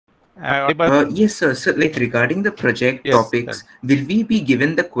Yes, sir. So, like regarding the project topics, will we be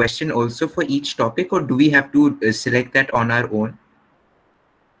given the question also for each topic, or do we have to select that on our own?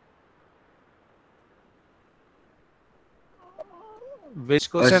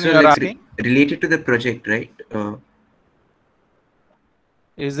 Which question So you are like asking? related to the project, right?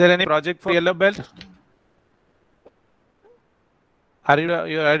 Is there any project for yellow belt? Are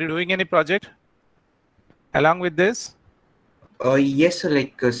you doing any project along with this? Yes, sir.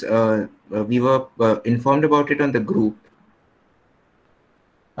 Like, cause we were informed about it on the group.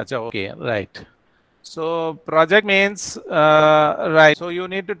 Achha, okay, right. So project means right. So you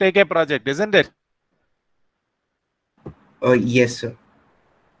need to take a project, isn't it? Yes, sir.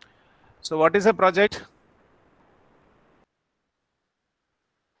 So what is a project?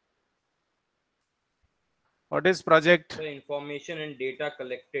 What is project? The information and data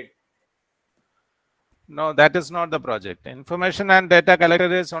collected. No, that is not the project. Information and data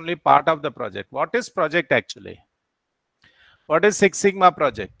collected is only part of the project. What is project actually? What is Six Sigma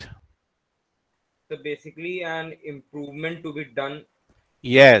project? So basically an improvement to be done.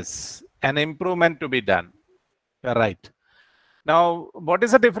 Yes, an improvement to be done. You're right. Now, what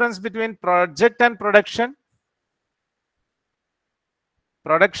is the difference between project and production?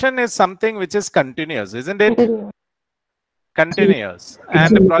 Production is something which is continuous, isn't it? Continuous.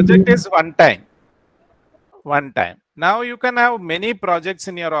 And the project is one time. One time. Now you can have many projects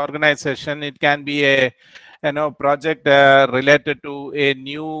in your organization. It can be a project related to a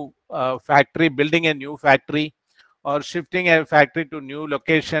new factory, building a new factory, or shifting a factory to new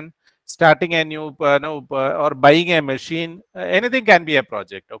location, starting a new or buying a machine. Anything can be a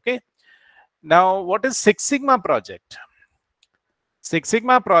project. Okay. Now, what is Six Sigma project? Six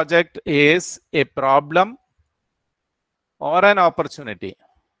Sigma project is a problem or an opportunity.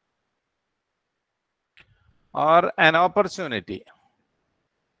 Or an opportunity.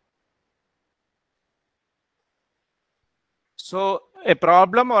 So a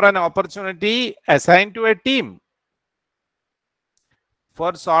problem or an opportunity assigned to a team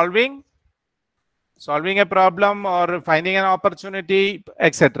for solving a problem or finding an opportunity,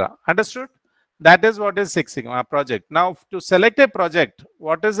 etc. Understood? That is what is Six Sigma project. Now, to select a project,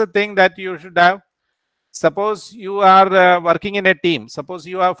 what is the thing that you should have? Suppose you are working in a team. Suppose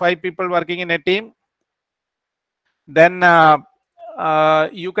you have 5 people working in a team. Then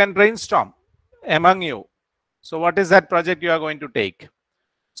you can brainstorm among you. So what is that project you are going to take?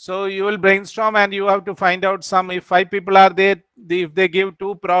 So you will brainstorm and you have to find out if 5 people are there, if they give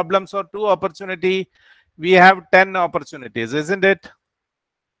 2 problems or 2 opportunity, we have 10 opportunities, isn't it?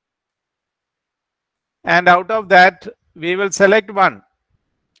 And out of that, we will select one.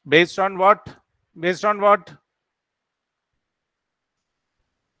 Based on what? Based on what?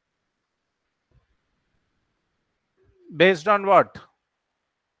 Based on what?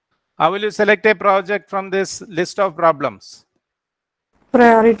 How will you select a project from this list of problems?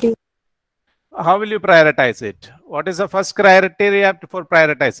 Priority. How will you prioritize it? What is the first criteria for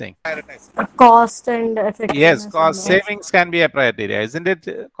prioritizing? Cost and effectiveness. Yes, cost savings can be a criteria, isn't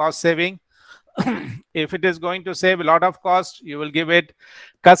it? Cost saving. If it is going to save a lot of cost, you will give it.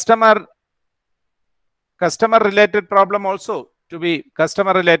 Customer related problem also to be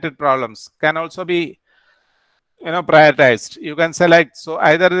customer related problems can also be prioritized. You can select. So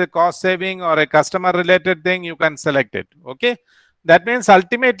either the cost saving or a customer related thing, you can select it. Okay. That means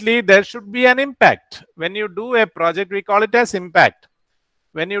ultimately there should be an impact. When you do a project, we call it as impact.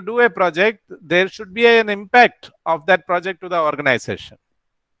 When you do a project, there should be an impact of that project to the organization.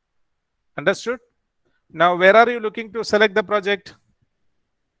 Understood? Now, where are you looking to select the project?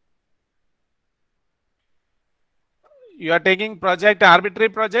 You are taking project, arbitrary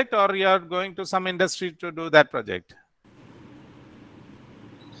project, or you are going to some industry to do that project?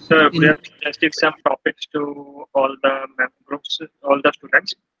 Sir, we have suggested some topics to all the groups, all the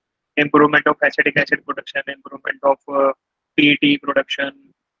students. Improvement of acetic acid production, improvement of PET production,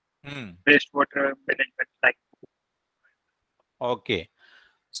 wastewater management. Like. Okay.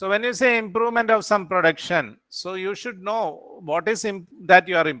 So when you say improvement of some production, so you should know what is that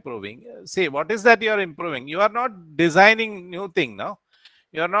you are improving. See, what is that you are improving? You are not designing new thing, no?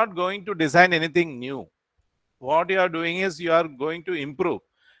 You are not going to design anything new. What you are doing is you are going to improve.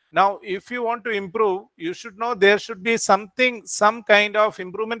 Now, if you want to improve, you should know there should be something, some kind of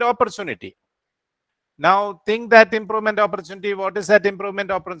improvement opportunity. Now, think that improvement opportunity, what is that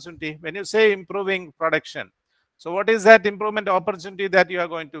improvement opportunity? When you say improving production, so what is that improvement opportunity that you are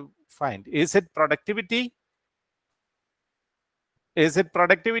going to find? Is it productivity? Is it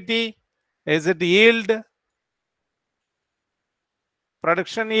productivity? Is it yield?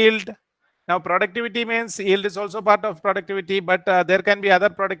 Production yield? Now, productivity means yield is also part of productivity, but there can be other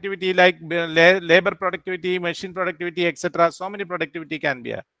productivity like labor productivity, machine productivity, etc. So many productivity can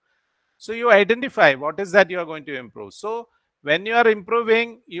be. So you identify what is that you are going to improve. So when you are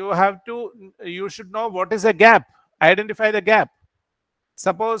improving, you should know what is a gap. Identify the gap.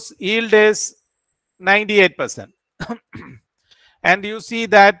 Suppose yield is 98%. And you see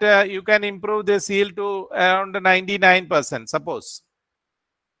that you can improve this yield to around 99%, suppose.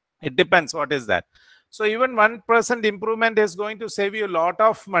 It depends what is that. So even 1% improvement is going to save you a lot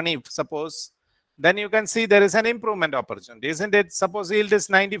of money, suppose. Then you can see there is an improvement opportunity, isn't it? Suppose yield is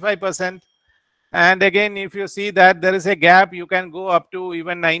 95%. And again, if you see that there is a gap, you can go up to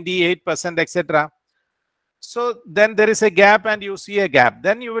even 98%, etc. So then there is a gap and you see a gap.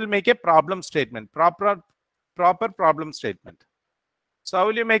 Then you will make a problem statement, proper problem statement. So how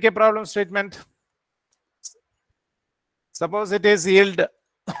will you make a problem statement? Suppose it is yield.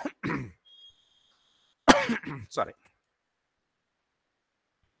 Sorry.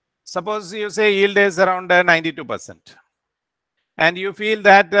 Suppose you say yield is around 92%. And you feel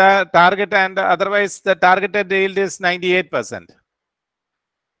that target and otherwise the targeted yield is 98%.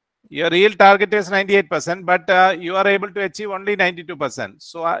 Your yield target is 98%, but you are able to achieve only 92%.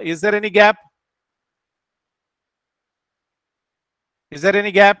 So is there any gap? Is there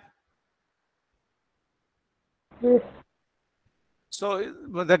any gap? Yes. So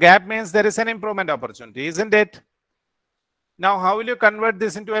the gap means there is an improvement opportunity, isn't it? Now, how will you convert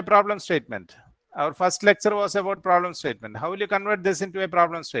this into a problem statement? Our first lecture was about problem statement. How will you convert this into a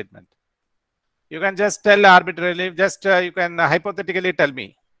problem statement? You can just tell arbitrarily, just you can hypothetically tell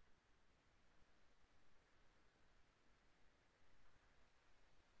me.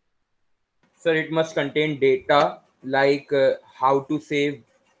 Sir, it must contain data like how to save,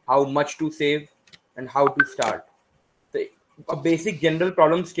 how much to save, and how to start. So, a basic general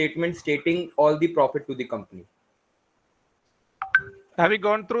problem statement stating all the profit to the company. Have you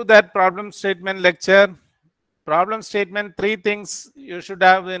gone through that problem statement lecture? Problem statement, three things you should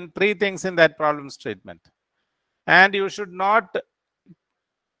have in that problem statement. And you should not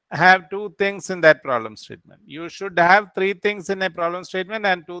have two things in that problem statement. You should have three things in a problem statement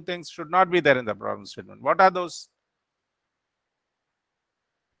and two things should not be there in the problem statement. What are those?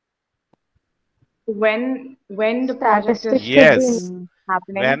 When the project is yes,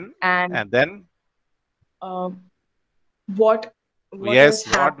 happening, when and then what yes, is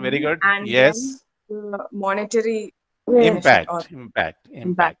what, happening, very good, and yes, then the monetary impact.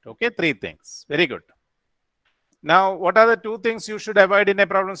 Okay, three things, very good. Now, what are the two things you should avoid in a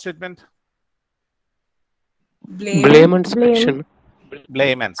problem statement? Blame and solution.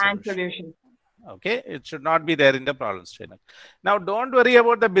 Blame and solution. Okay, it should not be there in the problem statement. Now, don't worry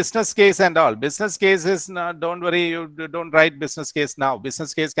about the business case and all. Business case is not, don't worry, you don't write business case now.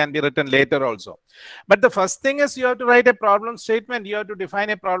 Business case can be written later also. But the first thing is you have to write a problem statement. You have to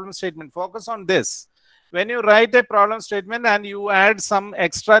define a problem statement. Focus on this. When you write a problem statement and you add some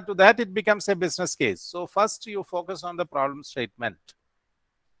extra to that, it becomes a business case. So first you focus on the problem statement.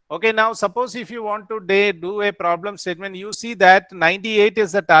 Okay, now suppose if you want to do a problem statement, you see that 98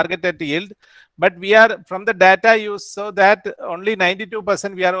 is the targeted yield, but we are from the data you saw that only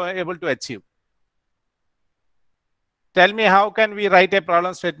 92% we are able to achieve. Tell me, how can we write a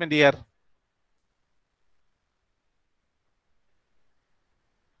problem statement here?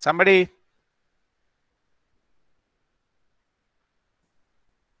 Somebody?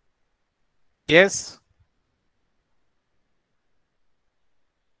 Yes?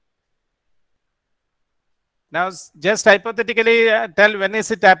 Now, just hypothetically tell when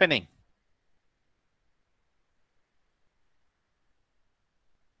is it happening?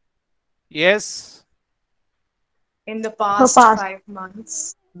 Yes? In the past 5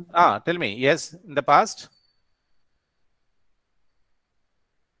 months. Tell me. Yes, in the past?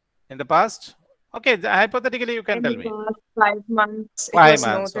 In the past? Okay, hypothetically you can tell me. 5 months. 5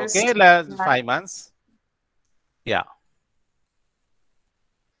 months. Okay, 5 months. Yeah.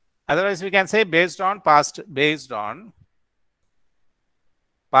 Otherwise, we can say based on past 5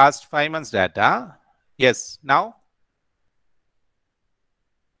 months data. Yes. Now?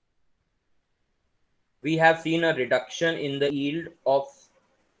 We have seen a reduction in the yield of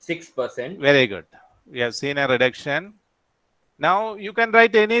 6%. Very good. We have seen a reduction. Now you can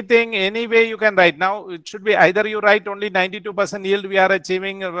write anything, any way you can write. Now it should be either you write only 92% yield we are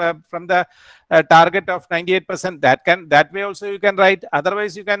achieving from the target of 98%. That way also you can write.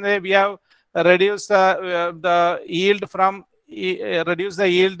 Otherwise you can say we have reduced the yield from reduce the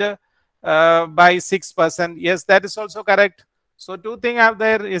yield by 6%. Yes, that is also correct. So two things are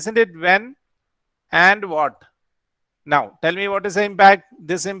there, isn't it? When and what. Now tell me what is the impact.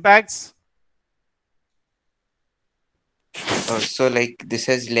 This impacts So like this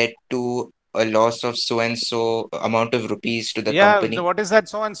has led to a loss of so and so amount of rupees to the Yeah, company. what is that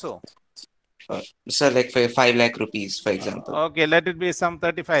so and so? So like for 5 lakh rupees, for example. Okay, let it be some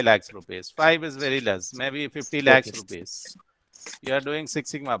 35 lakhs rupees. 5 is very less, maybe 50 lakhs rupees. You are doing Six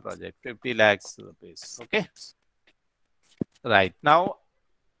Sigma project, 50 lakhs rupees. Okay. Right. Now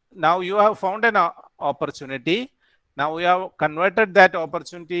you have found an opportunity. Now we have converted that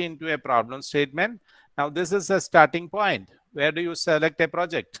opportunity into a problem statement. Now this is a starting point. Where do you select a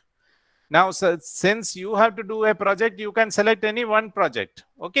project? Now, so since you have to do a project, you can select any one project.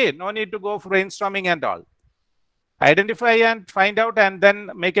 Okay, no need to go for brainstorming and all. Identify and find out and then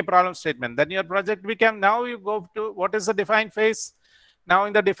make a problem statement. Then your project become, now you go to what is the define phase. Now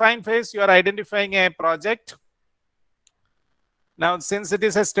in the define phase, you are identifying a project. Now, since it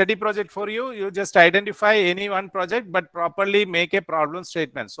is a steady project for you, you just identify any one project, but properly make a problem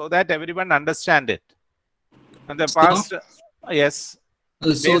statement so that everyone understand it. And the past, yes.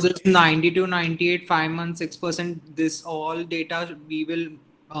 So this 90 to 98, 5 months, 6%, this all data we will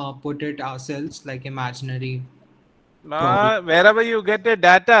put it ourselves, like imaginary. Wherever you get the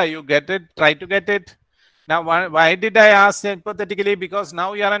data, you get it, try to get it. Now, why did I ask hypothetically? Because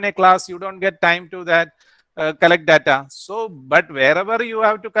now you are in a class, you don't get time to that collect data. So, but wherever you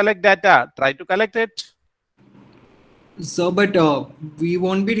have to collect data, try to collect it. So, but we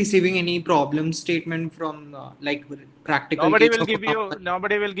won't be receiving any problem statement from like practical. Nobody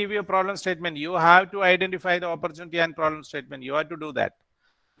will give you a problem statement. You have to identify the opportunity and problem statement. You have to do that.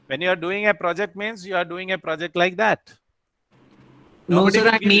 When you are doing a project means you are doing a project like that. No, sir,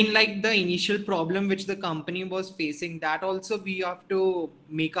 I mean like the initial problem which the company was facing, that also we have to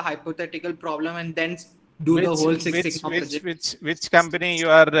make a hypothetical problem and then do the whole Six Sigma project. Which company you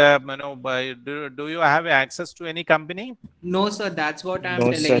are, do you have access to any company? No, sir, that's what I'm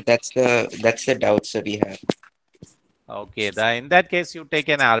telling. No, sir, that's the doubt, sir, we have. Okay, in that case, you take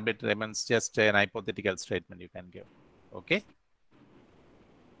an arbitrary, means just an hypothetical statement you can give. Okay.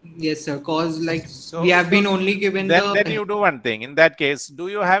 Yes, sir. Cause like we have been only given then you do one thing. In that case, do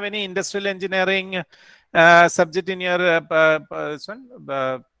you have any industrial engineering subject in your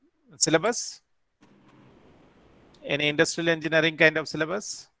syllabus? Any industrial engineering kind of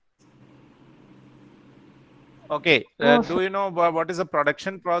syllabus? Okay. Do you know what is a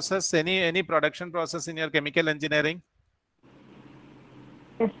production process? Any production process in your chemical engineering?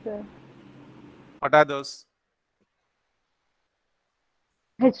 Yes, sir. What are those?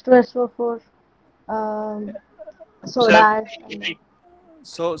 H2SO4, soda ash.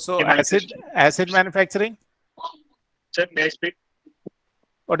 So acid manufacturing? Sir, may I speak?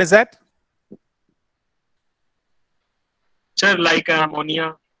 What is that? Sir, like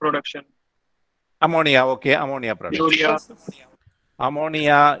ammonia production. Ammonia, okay, ammonia production. Urea.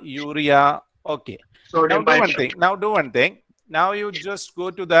 Ammonia, urea, okay. Sodium Now do one thing. Now you just go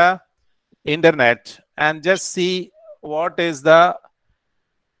to the internet and just see what are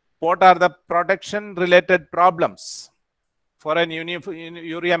the production related problems for an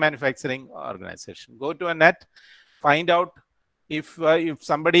urea manufacturing organization. Go to a net, find out. If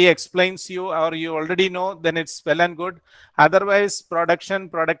somebody explains you or you already know, then it's well and good. Otherwise,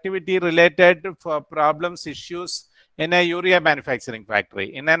 productivity related for problems, issues in a urea manufacturing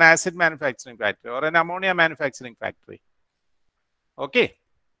factory, in an acid manufacturing factory, or an ammonia manufacturing factory. Okay.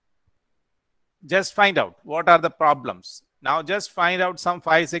 Just find out what are the problems. Now just find out some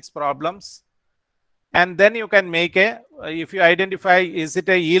 5-6 problems. And then you can make if you identify, is it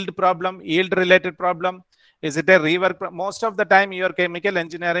a yield problem, yield related problem? Is it a rework? Most of the time, your chemical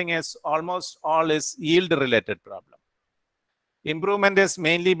engineering is almost all is yield related problem. Improvement is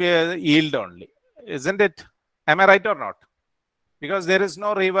mainly yield only, isn't it? Am I right or not? Because there is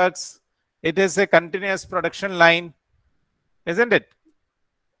no reworks. It is a continuous production line, isn't it?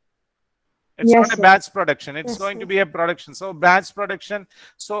 It's not a batch production. It's going to be a production. So batch production.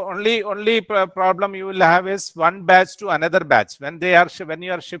 So only problem you will have is one batch to another batch. When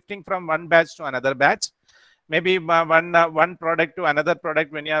you are shifting from one batch to another batch, maybe one product to another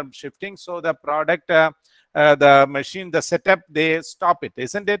product when you are shifting. So the product, the machine, the setup, they stop it,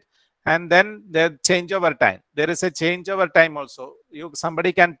 isn't it? And then the changeover time. There is a changeover time also.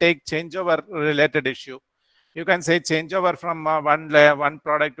 Somebody can take changeover related issue. You can say changeover from one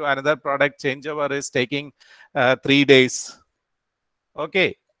product to another product. Changeover is taking 3 days.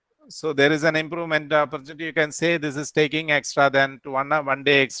 Okay. So there is an improvement opportunity. You can say this is taking extra than to one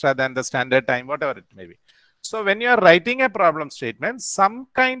day extra than the standard time, whatever it may be. So when you are writing a problem statement, some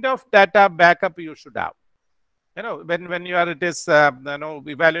kind of data backup you should have. You know, when you are, it is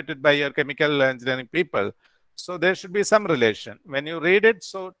evaluated by your chemical engineering people. So there should be some relation when you read it.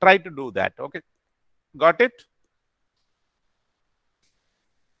 So try to do that. Okay. Got it?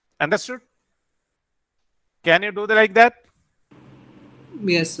 Understood? Can you do like that?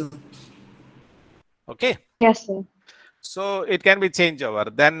 Yes, sir. Okay. Yes, sir. So it can be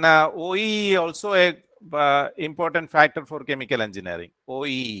changeover. Then OEE also a important factor for chemical engineering.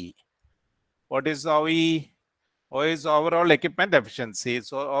 OEE. What is OEE? OEE is overall equipment efficiency.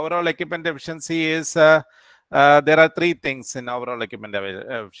 So overall equipment efficiency is there are three things in overall equipment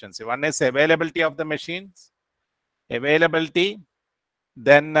efficiency. One is availability of the machines, availability,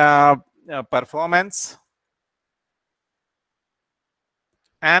 then performance,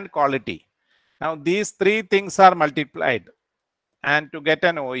 and quality. Now these three things are multiplied and to get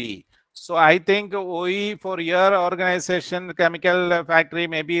an OE. So I think OE for your organization, chemical factory,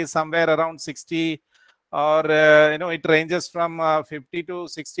 maybe somewhere around 60, or it ranges from 50 to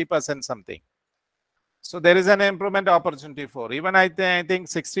 60% something. So there is an improvement opportunity for even I think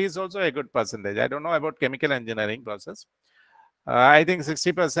 60 is also a good percentage. I don't know about chemical engineering process. I think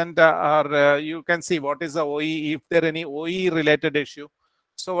 60% are you can see what is the OE if there any OE related issue.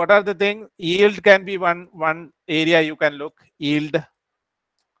 So what are the things? Yield can be one area you can look. Yield.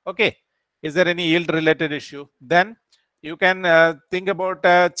 Okay, is there any yield related issue? Then you can think about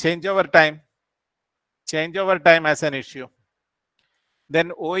changeover time as an issue.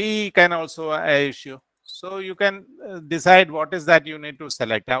 Then OE can also an issue. So you can decide what is that you need to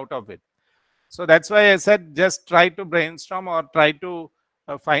select out of it. So that's why I said just try to brainstorm or try to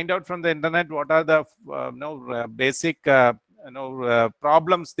find out from the internet what are the basic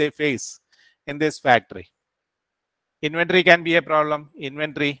problems they face in this factory. Inventory can be a problem.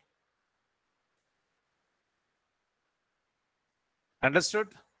 Inventory.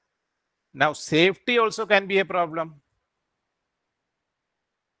 Understood? Now safety also can be a problem.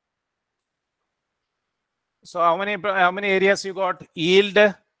 So how many areas you got? Yield,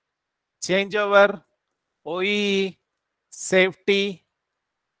 changeover, OE, safety,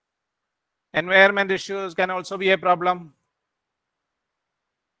 environment issues can also be a problem.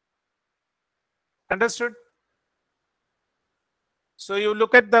 Understood? So you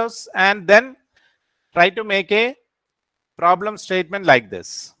look at those and then try to make a problem statement like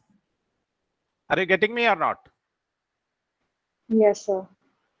this. Are you getting me or not? Yes, sir.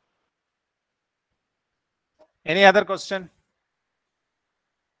 Any other question?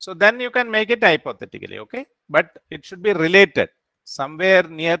 So then you can make it hypothetically, okay? But it should be related somewhere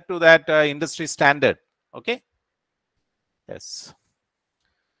near to that industry standard, okay? Yes.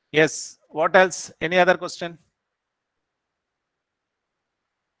 Yes. What else? Any other question?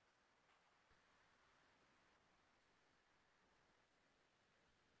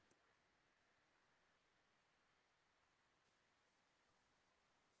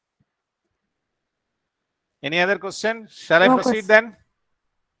 Any other question? Shall I proceed then?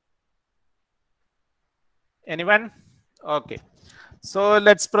 Anyone? Okay. So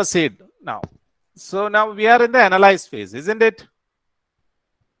let's proceed now. So now we are in the analyze phase, isn't it?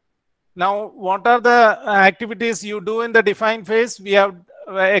 Now, what are the activities you do in the define phase? We have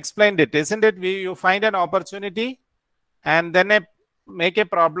explained it, isn't it? You find an opportunity and then make a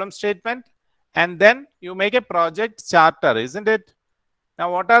problem statement and then you make a project charter, isn't it?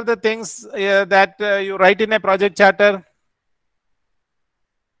 Now, what are the things that you write in a project charter?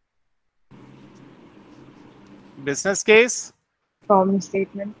 Business case. Problem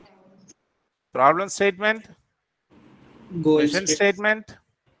statement. Problem statement. Goal Mission statement.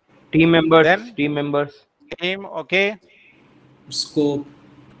 Team members. Then Team members. Team, okay. Scope.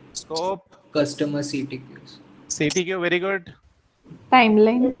 Scope. Customer CTQs. CTQ, very good.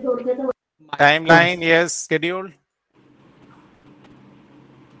 Timeline. Timeline, yes. Schedule.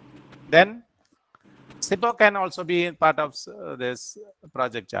 Then SIPO can also be part of this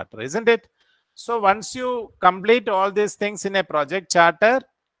project charter, isn't it? So once you complete all these things in a project charter,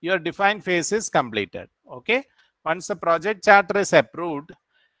 your defined phase is completed. Okay. Once the project charter is approved,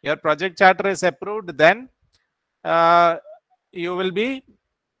 your project charter is approved, then you will be,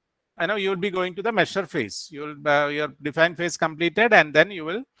 you will be going to the measure phase. You will your defined phase completed, and then you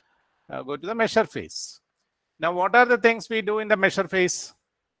will go to the measure phase. Now, what are the things we do in the measure phase?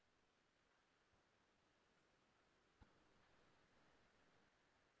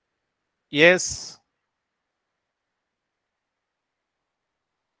 Yes.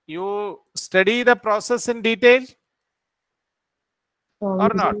 You study the process in detail or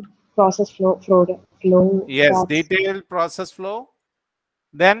not? Process flow. Yes, charts. detailed process flow.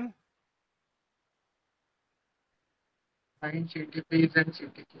 Then CTPs and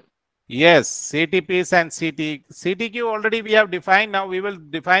CTQ. yes, CTPs and CTQ already we have defined. Now we will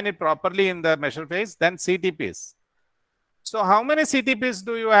define it properly in the measure phase. Then CTPs. So how many CTPs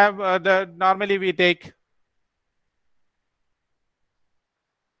do you have? Normally we take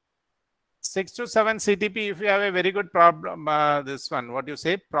 6 to 7 CTP if you have a very good problem, this one, what you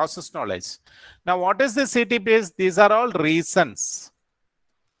say, process knowledge. Now, what is the CTPs? These are all reasons.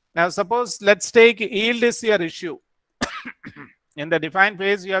 Now, suppose let's take yield is your issue. In the define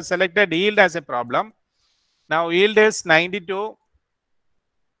phase, you have selected yield as a problem. Now, yield is 92%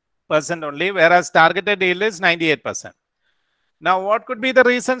 only, whereas targeted yield is 98%. Now, what could be the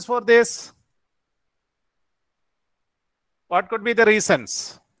reasons for this? What could be the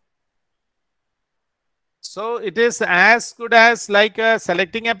reasons? So, it is as good as like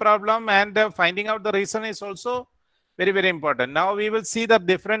selecting a problem and finding out the reason is also very, very important. Now, we will see the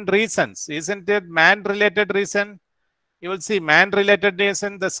different reasons. Isn't it man-related reason? You will see man-related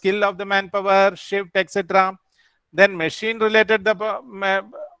reason, the skill of the manpower, shift, etc. Then machine-related the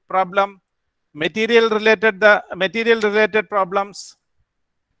problem, material-related problems.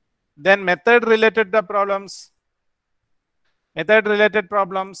 Then method-related the problems. Method-related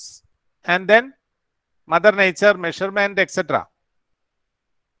problems, and then Mother Nature, measurement, etc.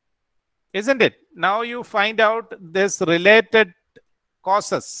 Isn't it? Now you find out this related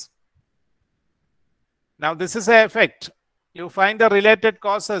causes. Now this is an effect. You find the related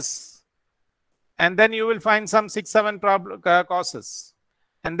causes, and then you will find some 6-7 causes,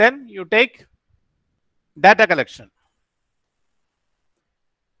 and then you take data collection.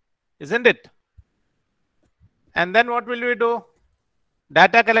 Isn't it? And then what will we do?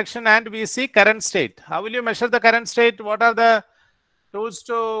 Data collection, and we see current state. How will you measure the current state? What are the tools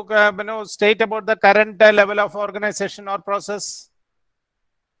to state about the current level of organization or process?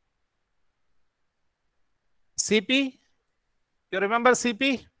 CP? You remember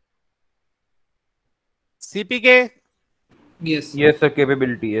CP? CPK? Yes. Yes, sir.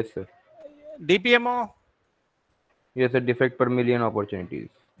 Capability. Yes, sir. DPMO? Yes, sir. Defect per million opportunities.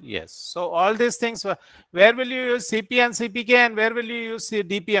 Yes. So all these things, where will you use CP and CPK, and where will you use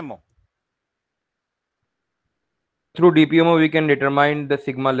DPMO? Through DPMO, we can determine the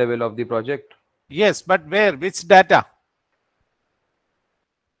sigma level of the project. Yes, but where? Which data?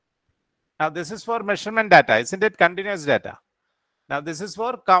 Now this is for measurement data, isn't it? Continuous data. Now this is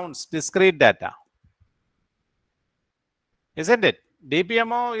for counts, discrete data. Isn't it?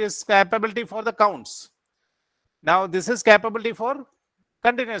 DPMO is capability for the counts. Now this is capability for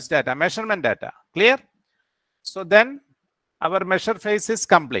continuous data, measurement data. Clear? So then our measure phase is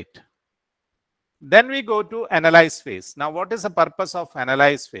complete. Then we go to analyze phase. Now what is the purpose of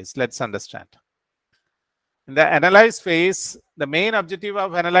analyze phase? Let's understand. In the analyze phase, the main objective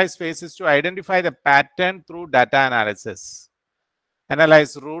of analyze phase is to identify the pattern through data analysis.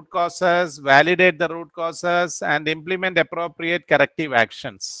 Analyze root causes, validate the root causes, and implement appropriate corrective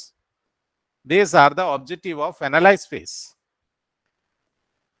actions. These are the objective of analyze phase.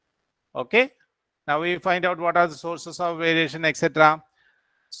 Okay, now we find out what are the sources of variation, etc.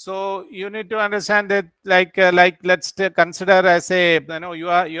 So you need to understand that, like let's consider as a, you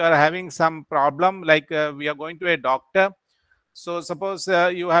are having some problem, like we are going to a doctor. So suppose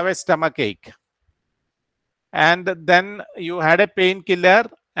you have a stomach ache, and then you had a painkiller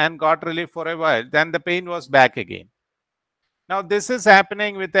and got relief for a while. Then the pain was back again. Now this is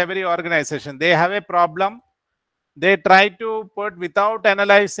happening with every organization. They have a problem. They try to put, without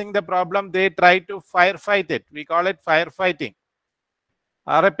analyzing the problem, they try to firefight it. We call it firefighting,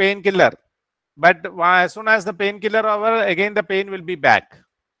 or a painkiller. But as soon as the painkiller over, again the pain will be back.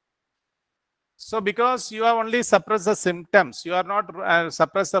 So because you have only suppressed the symptoms, you are not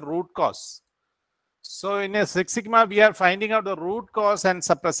suppress the root cause. So in a Six Sigma, we are finding out the root cause and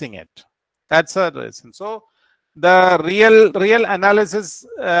suppressing it. That's the reason. So the real analysis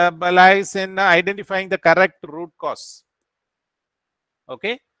lies in identifying the correct root cause.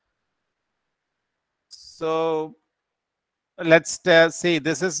 Okay. So let's see.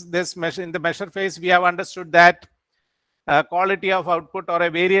 This measure in the measure phase. We have understood that quality of output or a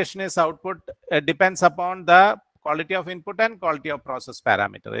variation is output depends upon the quality of input and quality of process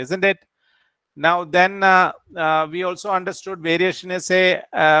parameter, isn't it? Now then we also understood variation is a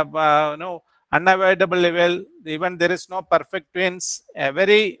unavoidable level. Even there is no perfect twins.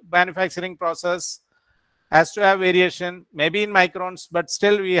 Every manufacturing process has to have variation, maybe in microns, but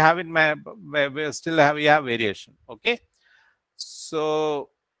still we have we have variation. Okay, so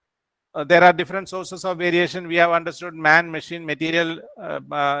there are different sources of variation. We have understood man, machine, material,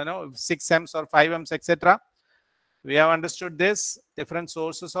 6Ms or 5Ms, etc. We have understood this different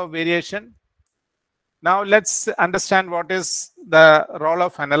sources of variation. Now let's understand what is the role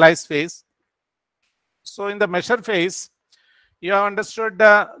of analyze phase. So in the measure phase, you have understood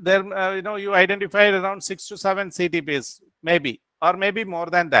you identified around 6 to 7 CTPs, maybe, or maybe more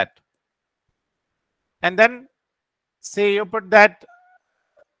than that. And then say you put that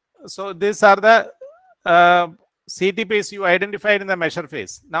So these are the CTPs you identified in the measure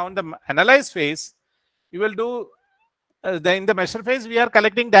phase. Now in the analyze phase, you will do in the measure phase, we are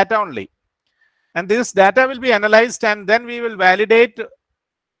collecting data only. And this data will be analyzed, and then we will validate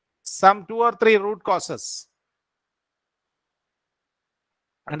some 2 or 3 root causes.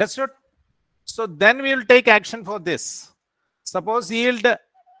 Understood? So then we will take action for this. Suppose yield,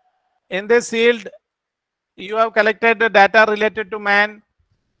 in this yield, you have collected the data related to man,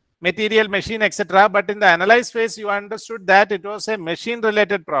 material, machine, etc. But in the analyze phase, you understood that it was a machine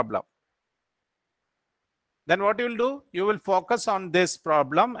related problem. Then what you will do? You will focus on this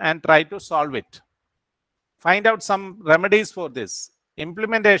problem and try to solve it. Find out some remedies for this,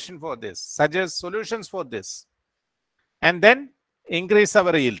 implementation for this, suggest solutions for this, and then increase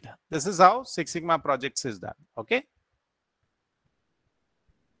our yield. This is how Six Sigma projects is done. Okay.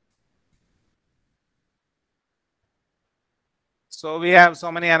 So we have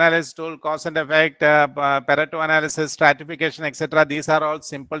so many analysis tools, cause and effect, Pareto analysis, stratification, etc. These are all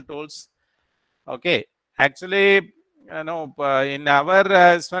simple tools. Okay. Actually, in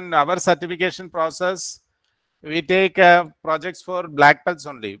our certification process, we take projects for black belts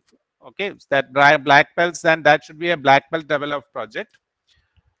only. Okay, that black belts, then that should be a black belt level of project.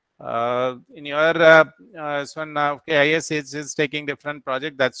 In your okay, IICHE is taking different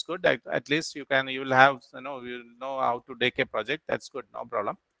project. That's good. At least you will have, you know how to take a project. That's good. No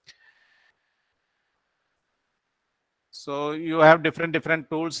problem. So you have different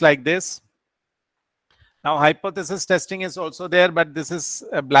tools like this. Now hypothesis testing is also there, but this is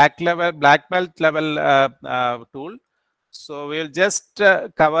a black belt level tool. So we'll just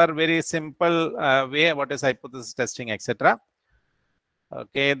cover very simple way what is hypothesis testing, etc.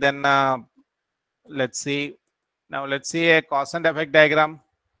 Okay, then let's see. Now let's see a cause and effect diagram.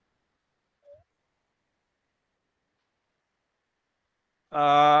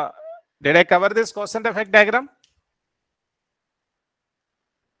 Did I cover this cause and effect diagram?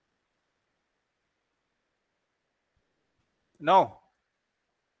 No.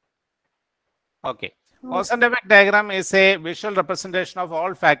 Okay. Cause and effect diagram is a visual representation of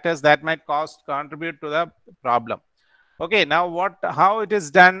all factors that might contribute to the problem. Okay, now how it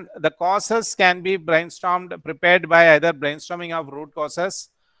is done? The causes can be prepared by either brainstorming of root causes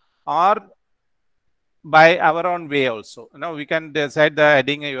or by our own way also. Now we can decide the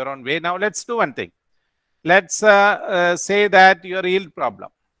heading your own way. Now let's do one thing. Let's say that your yield problem.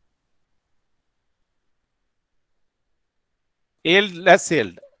 Less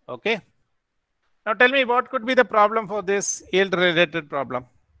yield. Okay. Now tell me what could be the problem for this yield related problem?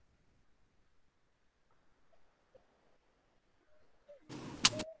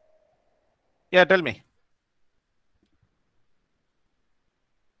 Yeah, tell me.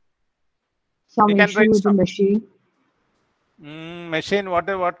 Some issue with the machine. Machine,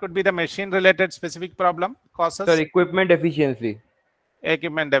 what could be the machine related specific problem causes? Sir, equipment efficiency.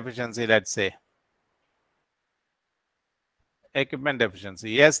 Equipment efficiency, let's say. Equipment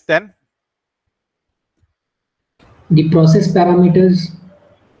efficiency. Yes, then? The process parameters.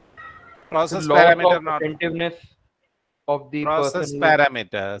 Process parameter, not attentiveness of the process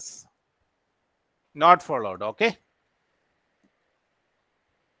parameters not followed. Okay.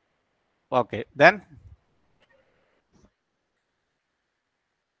 Okay, then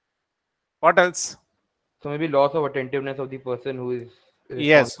what else? So maybe loss of attentiveness of the person who is.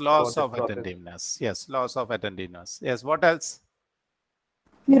 Yes, loss of attentiveness. Yes, loss of attentiveness. Yes, what else?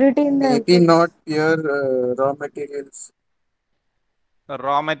 Purity in the maybe not pure raw materials.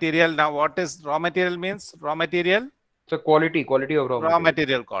 Raw material. Now, what is raw material means? Raw material? So quality of raw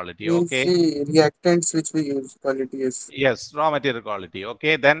material quality. Means okay. The reactants which we use, quality is. Yes, raw material quality.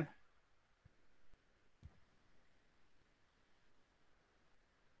 Okay, then.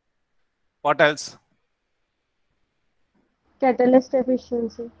 What else? catalyst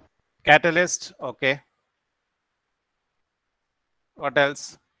efficiency. Catalyst. Okay. What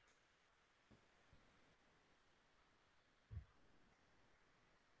else?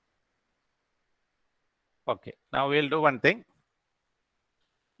 Okay, now we'll do one thing.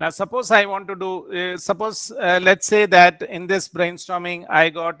 Now, suppose I want to do, let's say that in this brainstorming, I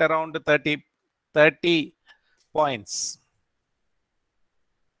got around 30 points.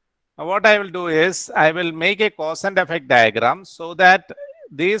 Now, what I will do is, I will make a cause and effect diagram so that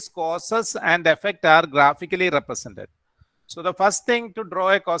these causes and effect are graphically represented. So, the first thing to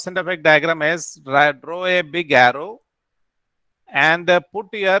draw a cause and effect diagram is draw a big arrow and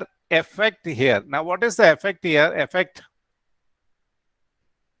put your effect here. Now, what is the effect here? Effect.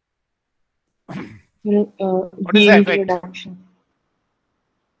 What is the effect? Reduction.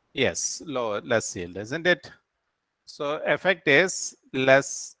 Yes, less yield, isn't it? So, effect is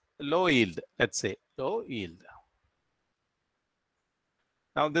less low yield, let's say low yield.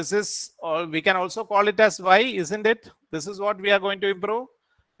 Now this is, or we can also call it as Y, isn't it? This is what we are going to improve.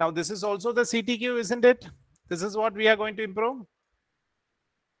 Now this is also the CTQ, isn't it? This is what we are going to improve,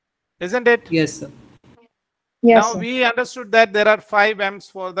 isn't it? Yes, sir. Yes, Now sir. we understood that there are 5 M's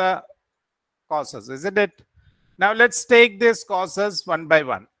for the causes, isn't it? Now let's take these causes one by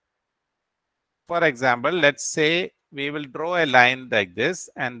one. For example, let's say we will draw a line like this,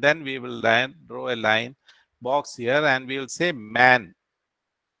 and then we will draw a line box here, and we will say man.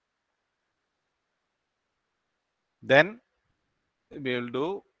 Then we will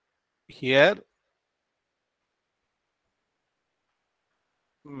do here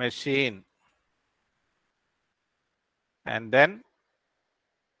machine, and then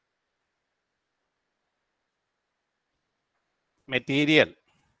material.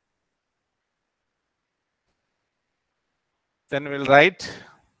 Then we'll write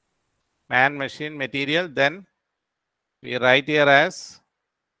man, machine, material. Then we write here as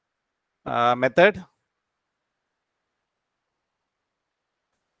method,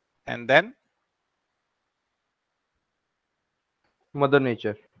 and then Mother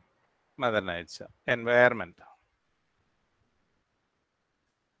Nature. Mother Nature, environment.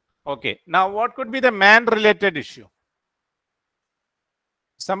 Okay, now what could be the man related issue?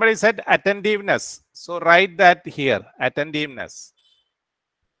 Somebody said attentiveness. So write that here, attentiveness.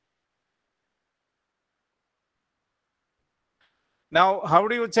 Now, how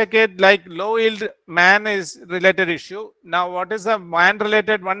do you check it? Like low yield man is related issue. Now, what is the man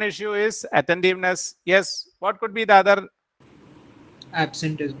related one issue is attentiveness. Yes. What could be the other?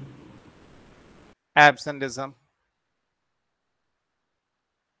 Absenteeism. Absenteeism.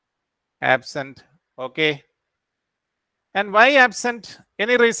 Absent. Okay. And why absent?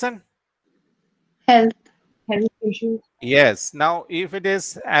 Any reason? Health issues. Yes. Now, if it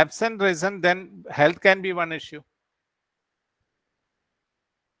is absent reason, then health can be one issue.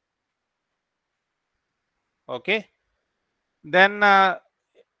 Okay. Then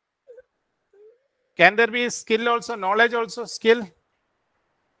can there be skill also, knowledge also, skill?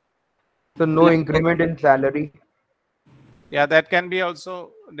 So no increment in salary. Yeah, that can be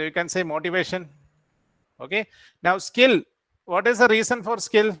also, you can say motivation. Okay. Now skill, what is the reason for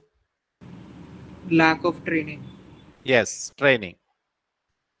skill? Lack of training. Yes, training.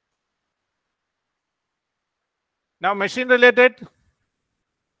 Now machine related.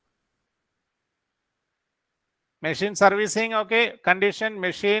 Machine servicing, okay. Condition,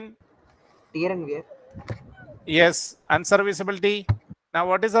 machine. Tear and wear. Yes, unserviceability. Now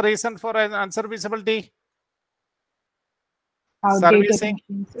what is the reason for unserviceability? Servicing.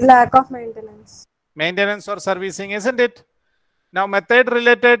 Lack of maintenance. Maintenance or servicing, isn't it? Now method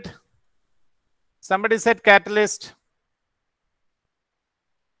related. Somebody said catalyst.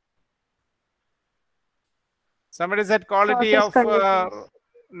 Somebody said quality of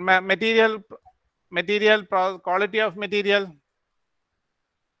material, quality of material.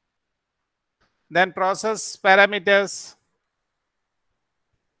 Then process parameters.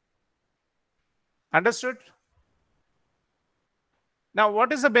 Understood? Now,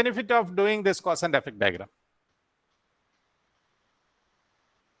 what is the benefit of doing this cause and effect diagram?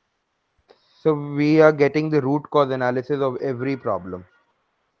 So we are getting the root cause analysis of every problem.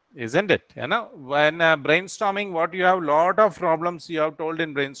 Isn't it? You know, when brainstorming, what you have lot of problems you have told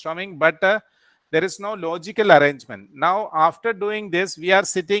in brainstorming, but there is no logical arrangement. Now, after doing this, we are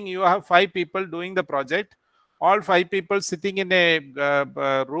sitting, you have 5 people doing the project, all 5 people sitting in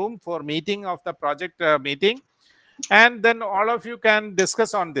a room for meeting of the project meeting. And then all of you can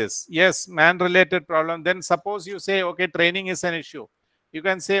discuss on this. Yes, man related problem. Then suppose you say, okay, training is an issue. You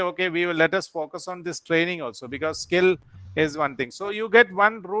can say, okay, we will let us focus on this training also, because skill is one thing. So you get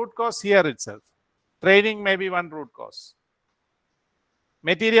one root cause here itself. Training may be one root cause.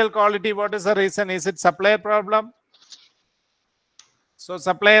 Material quality, what is the reason? Is it supplier problem? So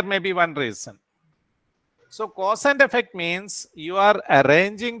supplier may be one reason. So cause and effect means you are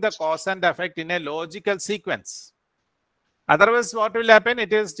arranging the cause and effect in a logical sequence. Otherwise, what will happen?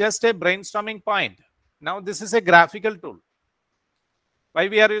 It is just a brainstorming point. Now, this is a graphical tool. Why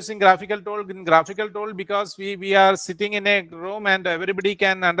we are using graphical tool? In graphical tool, because we are sitting in a room and everybody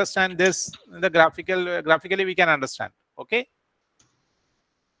can understand this. The graphically we can understand. Okay.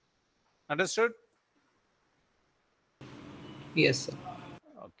 Understood? Yes, sir.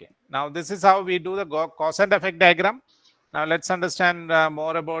 Okay. Now, this is how we do the cause and effect diagram. Now, let's understand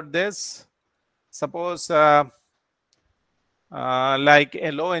more about this. Suppose like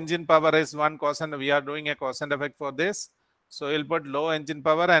a low engine power is one cause, and we are doing a cause and effect for this. So we'll put low engine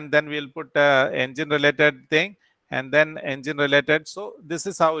power, and then we'll put engine related thing, and then engine related. So this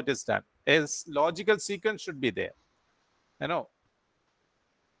is how it is done. Is logical sequence should be there, you know.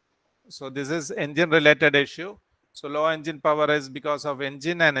 So this is engine related issue. So low engine power is because of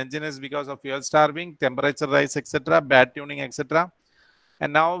engine, and engine is because of fuel starving, temperature rise, etc., bad tuning, etc.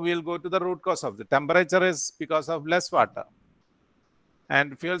 And now we'll go to the root cause of the temperature is because of less water,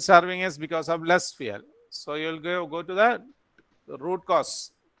 and fuel starving is because of less fuel. So you'll go to the root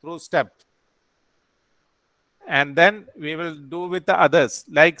cause through step, and then we will do with the others.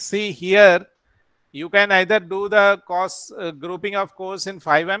 Like see here, you can either do the cause grouping of cause in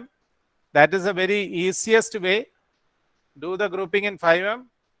 5M. That is a very easiest way. Do the grouping in 5M.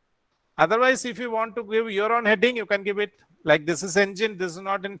 Otherwise, if you want to give your own heading, you can give it like this is engine, this is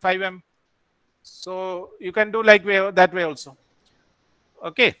not in 5M. So you can do like that way also.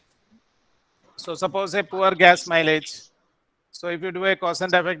 Okay. So suppose a poor gas mileage. So if you do a cause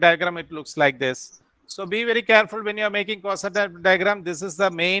and effect diagram, it looks like this. So be very careful when you are making cause and effect diagram. This is the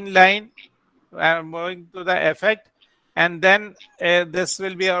main line moving to the effect. And then this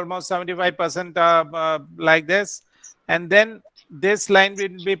will be almost 75% like this. And then this line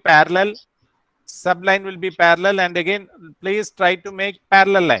will be parallel. Subline will be parallel. And again, please try to make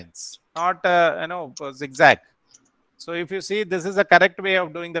parallel lines, not zigzag. So if you see, this is the correct way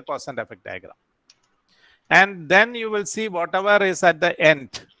of doing the cause and effect diagram. And then you will see whatever is at the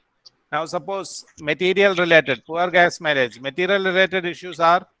end. Now suppose material related, poor gas mileage. Material related issues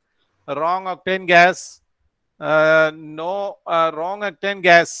are wrong octane gas. Wrong octane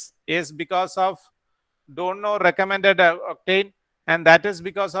gas is because of don't know recommended octane, and that is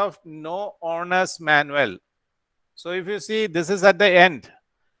because of no owner's manual. So if you see, this is at the end.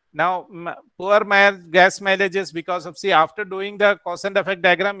 Now poor gas mileage is because of, see, after doing the cause and effect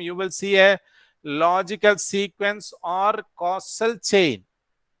diagram, you will see a logical sequence or causal chain.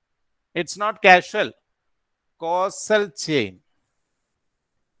 It's not casual. Causal chain.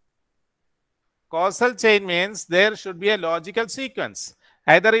 Causal chain means there should be a logical sequence.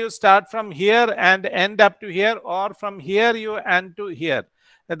 Either you start from here and end up to here, or from here you end to here,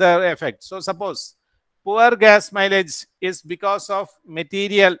 the effect. So suppose poor gas mileage is because of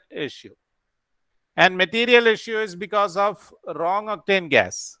material issue, and material issue is because of wrong octane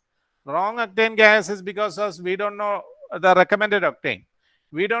gas. Wrong octane gas is because of we don't know the recommended octane.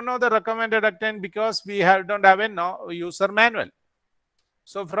 We don't know the recommended octane because we don't have a user manual.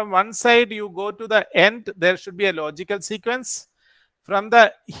 So from one side you go to the end, there should be a logical sequence. From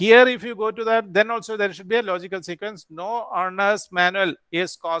the here, if you go to that, then also there should be a logical sequence. No owner's manual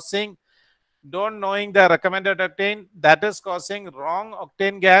is causing don't knowing the recommended octane, that is causing wrong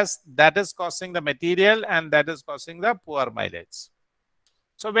octane gas, that is causing the material, and that is causing the poor mileage.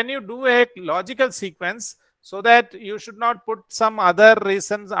 So when you do a logical sequence, so that you should not put some other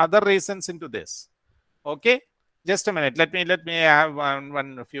reasons into this. Okay. Just a minute. Let me have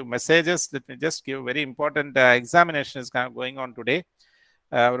a few messages. Let me just give very important examination is going on today.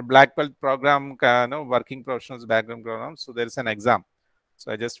 Our black belt program, working professionals background program. So there is an exam.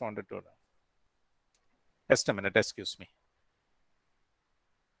 So I just wanted to know. Just a minute. Excuse me.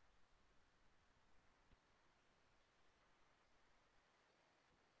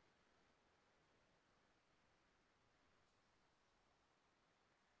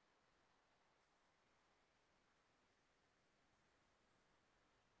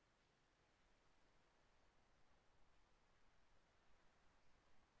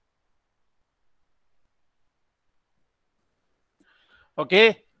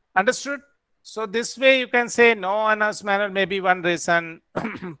 Okay, understood? So this way you can say no owner's manual may be one reason.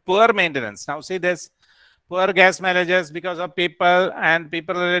 Poor maintenance. Now see this, poor gas mileages because of people, and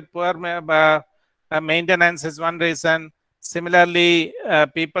people related poor maintenance is one reason. Similarly,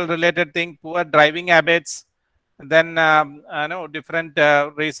 people related thing, poor driving habits, then different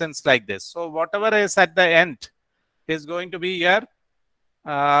reasons like this. So whatever is at the end is going to be your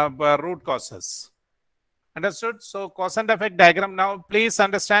root causes. Understood? So cause and effect diagram. Now please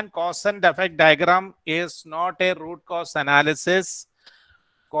understand, cause and effect diagram is not a root cause analysis.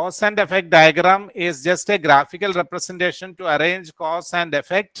 Cause and effect diagram is just a graphical representation to arrange cause and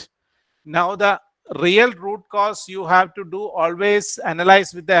effect. Now the real root cause you have to do always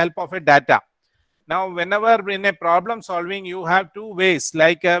analyze with the help of a data. Now whenever in a problem solving, you have two ways,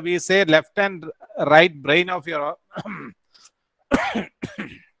 like we say left and right brain of your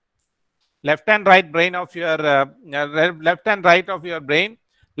left and right brain of your left and right of your brain.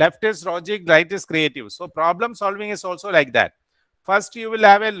 Left is logic, right is creative. So problem solving is also like that. First you will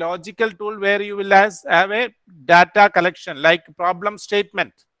have a logical tool where you will have a data collection, like problem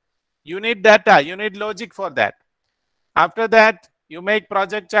statement. You need data, you need logic for that. After that you make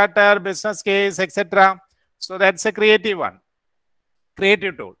project charter, business case, etc. So that's a creative one,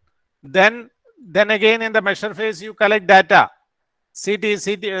 creative tool. Then again in the measure phase, you collect data,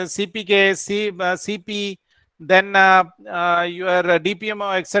 CPK, CP, then your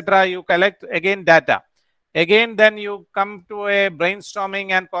DPMO, etc. You collect again data. Again, then you come to a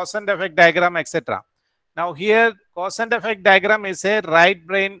brainstorming and cause and effect diagram, etc. Now here, cause and effect diagram is a right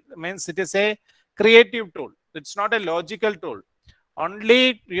brain, means it is a creative tool. It's not a logical tool.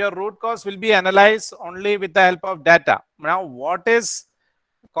 Only your root cause will be analyzed only with the help of data. Now, what is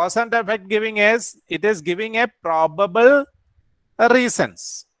cause and effect giving is? It is giving a probable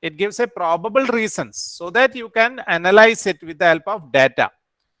reasons. It gives a probable reasons so that you can analyze it with the help of data.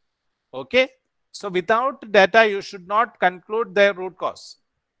 Okay. So without data, you should not conclude the root cause.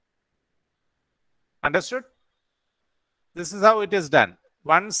 Understood? This is how it is done.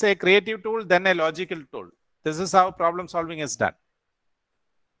 Once a creative tool, then a logical tool. This is how problem solving is done.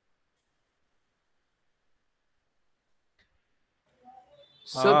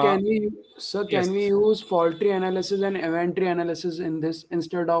 Sir, can we use fault tree analysis and event tree analysis in this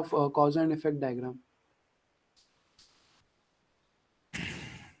instead of cause and effect diagram?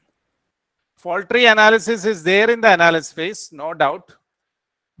 Fault tree analysis is there in the analysis phase, no doubt.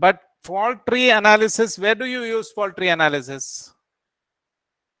 But fault tree analysis, where do you use fault tree analysis?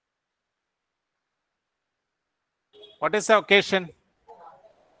 What is the occasion?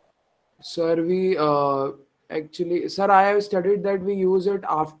 Sir, actually, sir, I have studied that we use it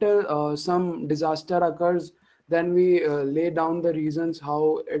after some disaster occurs. Then we lay down the reasons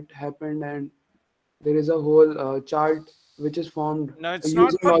how it happened, and there is a whole chart which is formed. No, it's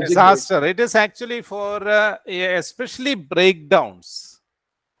not for disaster. It is actually for especially breakdowns,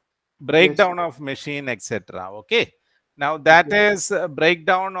 breakdown of machine, etc. Okay. Now that is a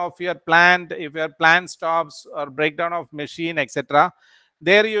breakdown of your plant. If your plant stops, or breakdown of machine, etc.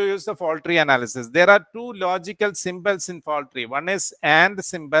 There you use the fault tree analysis. There are two logical symbols in fault tree. One is AND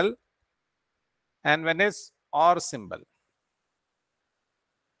symbol and one is OR symbol.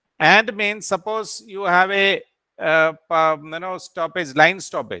 AND means, suppose you have a stoppage, line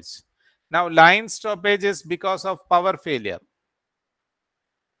stoppage. Now line stoppage is because of power failure.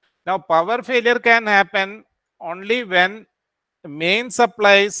 Now power failure can happen only when main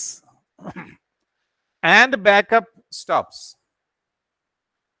supplies and backup stops.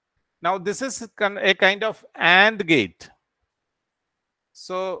 Now this is a kind of AND gate.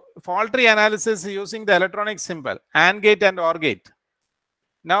 So fault tree analysis using the electronic symbol, AND gate and OR gate.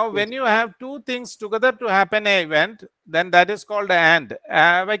 Now when you have two things together to happen an event, then that is called AND.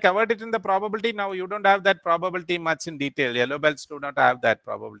 Have I covered it in the probability? Now you don't have that probability much in detail. Yellow belts do not have that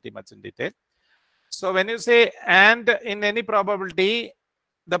probability much in detail. So when you say AND in any probability,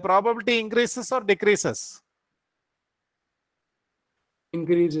 the probability increases or decreases?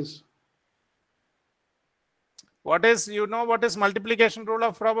 Increases. What is, you know what is multiplication rule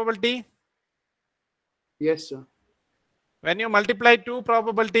of probability? Yes, sir. When you multiply two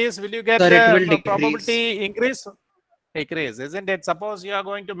probabilities, will you get the probability increase? Decrease, isn't it? Suppose you are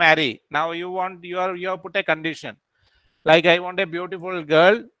going to marry. Now you want, you have put a condition. Like, I want a beautiful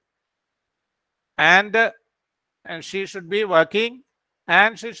girl, and she should be working,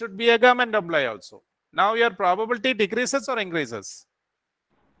 and she should be a government employee also. Now your probability decreases or increases?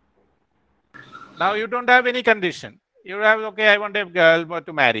 Now you don't have any condition. You have, okay, I want a girl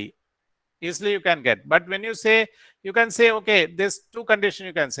to marry. Easily you can get. But when you say, you can say, okay, there's two conditions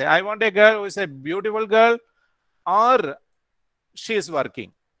you can say. I want a girl who is a beautiful girl, or she is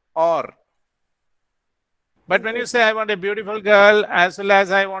working, or. But when you say, I want a beautiful girl, as well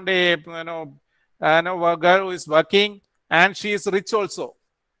as I want a a girl who is working and she is rich also.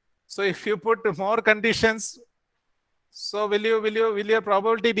 So if you put more conditions, so will your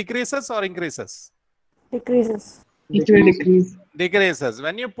probability decreases or increases? Decreases. It will decrease. Decreases.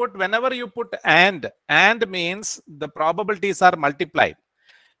 Whenever you put and means the probabilities are multiplied.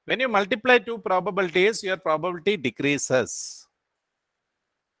 When you multiply two probabilities, your probability decreases.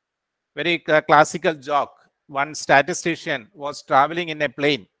 Very classical joke. One statistician was traveling in a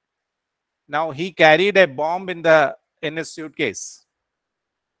plane. Now he carried a bomb in his suitcase.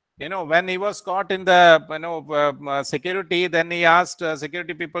 You know, when he was caught in the security, then he asked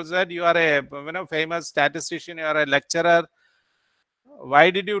security people, said, you are a famous statistician, you are a lecturer.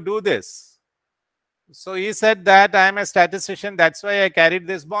 Why did you do this? So he said that I am a statistician, that's why I carried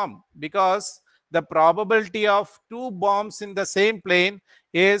this bomb. Because the probability of two bombs in the same plane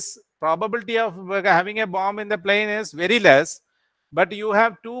is, probability of having a bomb in the plane is very less. But you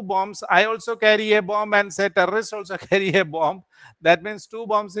have two bombs. I also carry a bomb, and say terrorists also carry a bomb. That means two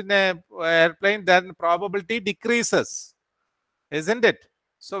bombs in a airplane, then probability decreases. Isn't it?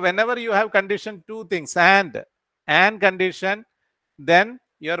 So whenever you have condition two things and condition, then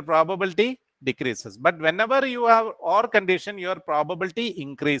your probability decreases. But whenever you have or condition, your probability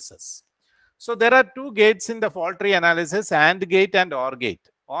increases. So there are two gates in the fault tree analysis, AND gate and OR gate.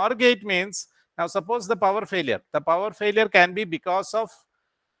 OR gate means, now suppose the power failure. The power failure can be because of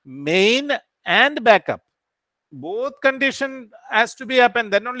main and backup. Both condition has to be happen,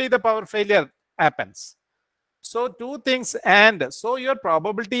 then only the power failure happens. So two things and, so your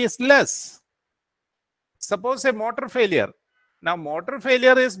probability is less. Suppose a motor failure. Now motor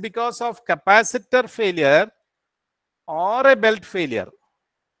failure is because of capacitor failure or a belt failure.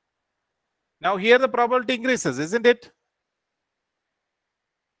 Now here the probability increases, isn't it?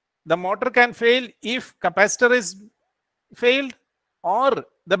 The motor can fail if capacitor is failed or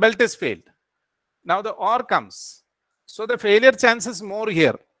the belt is failed. Now the OR comes. So the failure chance is more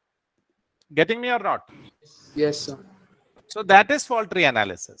here. Getting me or not? Yes, sir. So that is fault tree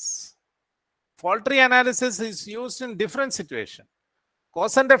analysis. Fault tree analysis is used in different situations.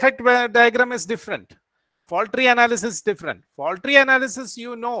 Cause and effect diagram is different. Fault tree analysis is different. Fault tree analysis,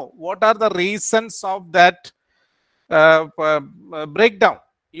 you know what are the reasons of that breakdown.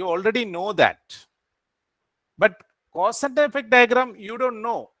 You already know that. But cause and effect diagram, you don't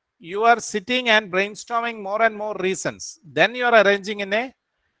know. You are sitting and brainstorming more and more reasons. Then you are arranging in a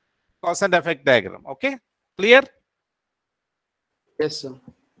cause and effect diagram. Okay? Clear? Yes, sir.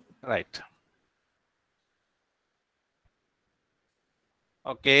 Right.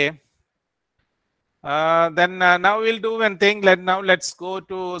 Okay. Then now we'll do one thing. Let's go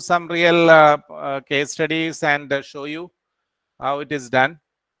to some real case studies and show you how it is done.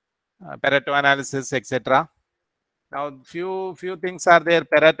 Pareto analysis, etc. Now, few things are there.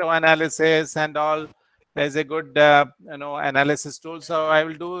 Pareto analysis and all. There's a good analysis tool. So I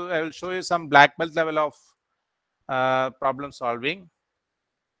will show you some black belt level of problem solving.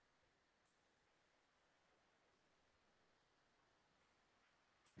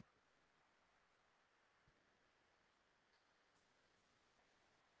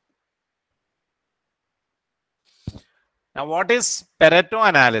 Now, what is Pareto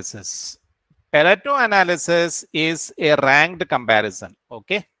analysis? Pareto analysis is a ranked comparison.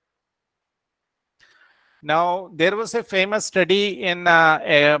 Okay. Now, there was a famous study in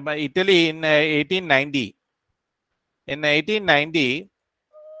Italy in 1890. In 1890,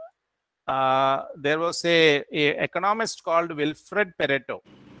 there was a economist called Wilfred Pareto.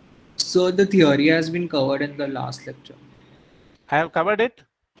 So the theory has been covered in the last lecture. I have covered it.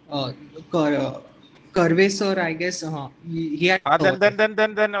 Curve, sir, I guess he had.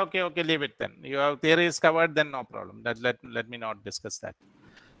 Then okay, leave it then. Your theory is covered, then no problem. Let me not discuss that.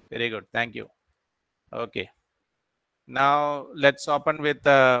 Very good, thank you. Okay. Now let's open with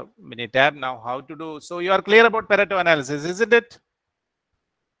the mini tab. Now how to do? So you are clear about Pareto analysis, isn't it?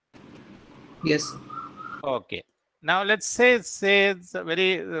 Yes. Okay. Now let's let's see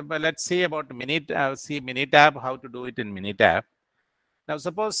about Minitab, how to do it in Minitab. Now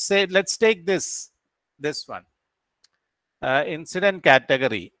suppose let's take this one incident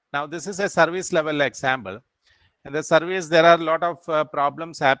category. Now this is a service level example. In the service, there are a lot of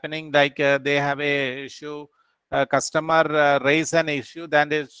problems happening, like they have a issue, customer raise an issue,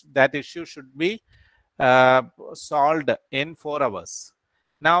 then that issue should be solved in 4 hours.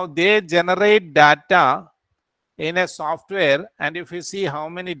 Now they generate data in a software, and if you see how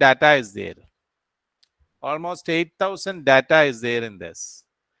many data is there, almost 8,000 data is there in this.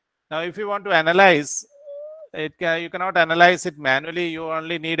 Now if you want to analyze it, you cannot analyze it manually. You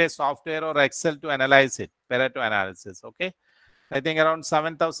only need a software or Excel to analyze it. Pareto analysis. Okay, I think around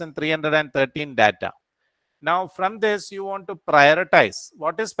 7,313 data. Now from this you want to prioritize.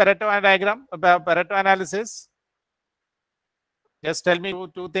 What is Pareto diagram about Pareto analysis? Just tell me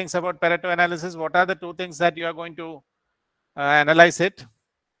two things about Pareto analysis. What are the 2 things that you are going to analyze it?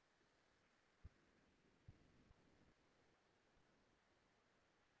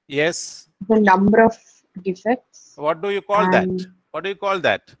 Yes. The number of defects. What do you call that? What do you call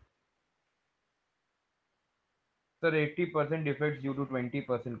that? Sir, 80% defects due to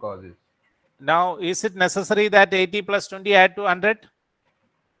 20% causes. Now, is it necessary that 80 plus 20 add to 100?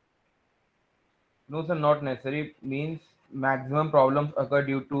 No, sir, not necessary. Means maximum problems occur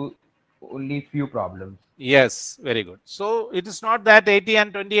due to only few problems. Yes, very good. So it is not that 80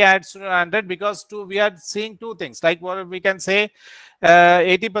 and 20 adds to 100, because we are seeing 2 things. Like what we can say,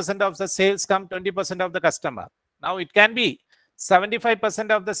 80% of the sales come 20% of the customer. Now it can be 75%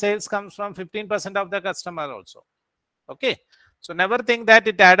 of the sales comes from 15% of the customer also. Okay. So never think that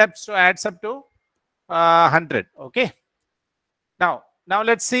it adds up to 100. Okay. Now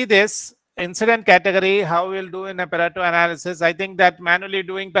let's see this. incident category, how we'll do in a Pareto analysis. I think that manually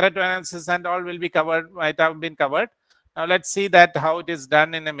doing Pareto analysis and all will be covered, might have been covered. Now let's see that how it is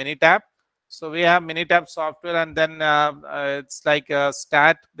done in a Minitab. So we have Minitab software, and then it's like a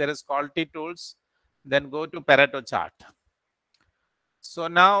stat. There is quality tools. Then go to Pareto chart. So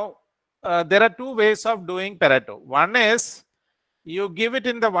now there are two ways of doing Pareto. One is you give it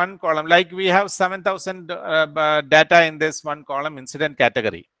in the one column, like we have 7,000 data in this one column incident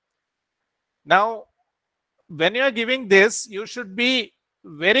category. Now, when you are giving this, you should be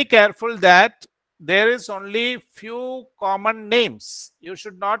very careful that there is only few common names. You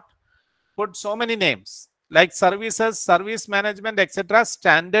should not put so many names like services, service management, etc.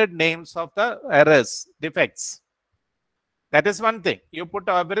 Standard names of the errors, defects. That is one thing. You put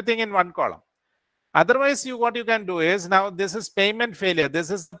everything in one column. Otherwise, what you can do is, now this is payment failure.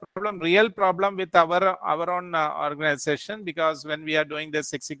 This is the problem, real problem with our own organization, because when we are doing the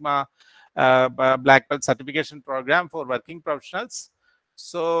Six Sigma Black Belt certification program for working professionals,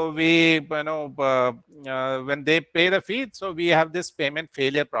 so we, when they pay the fee, so we have this payment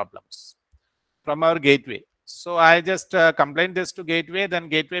failure problems from our gateway. So I just complained this to gateway, then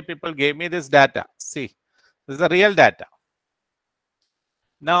gateway people gave me this data. See, this is the real data.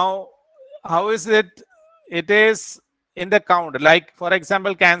 Now, how is it? It is in the count, like for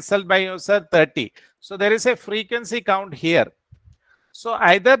example, cancelled by user 30. So there is a frequency count here. So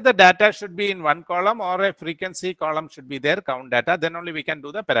either the data should be in one column or a frequency column should be there, count data. Then only we can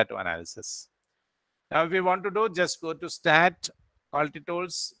do the Pareto analysis. Now, if we want to do, just go to stat, quality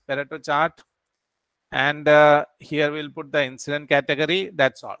tools, Pareto chart, and here we'll put the incident category.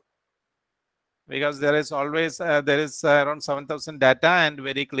 That's all. Because there is always around 7,000 data and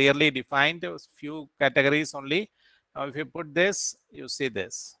very clearly defined few categories only. Now, if you put this, you see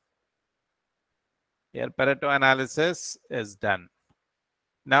this. Here, Pareto analysis is done.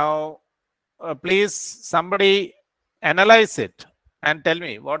 Now, please somebody analyze it and tell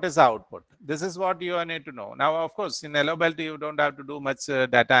me what is the output. This is what you need to know. Now, of course, in yellow belt, you don't have to do much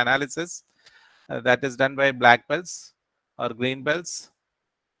data analysis. That is done by black belts or green belts.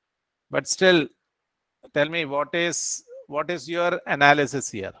 But still, tell me what is your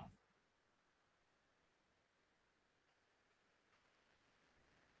analysis here?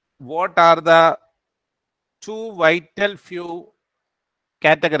 What are the two vital few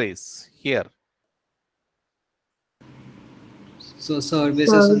categories here? So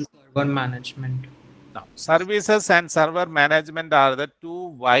services and server management. Now, services and server management are the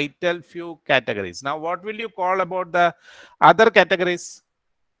two vital few categories. Now, what will you call about the other categories?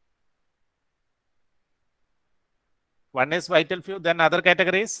 One is vital few, then other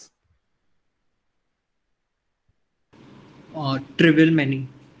categories? Trivial many.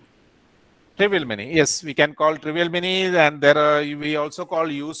 Trivial many. Yes, we can call trivial many, and there are, we also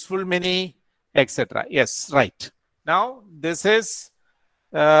call useful many, etc. Yes, right. Now, this is,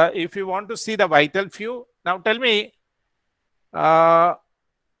 if you want to see the vital few, now tell me, how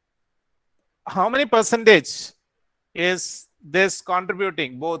many percentage is this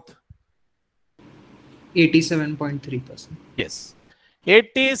contributing both? 87.3%. Yes.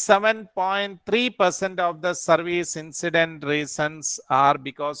 87.3% of the service incident reasons are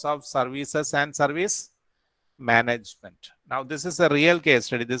because of services and service management. Now, this is a real case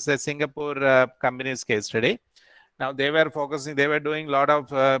study. This is a Singapore company's case study. Now, they were focusing, they were doing a lot of,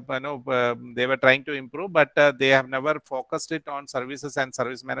 they were trying to improve, but they have never focused it on services and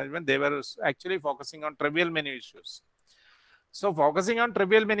service management. They were actually focusing on trivial many issues. So focusing on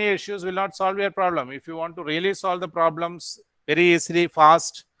trivial many issues will not solve your problem. If you want to really solve the problems very easily,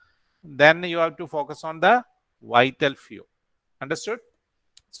 fast, then you have to focus on the vital few. Understood?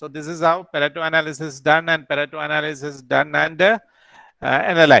 So this is how Pareto analysis is done, and Pareto analysis is done and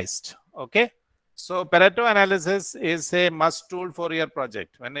analyzed. Okay. So Pareto analysis is a must tool for your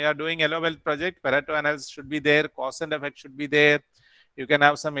project. When you are doing a yellow belt project, Pareto analysis should be there, cause and effect should be there. You can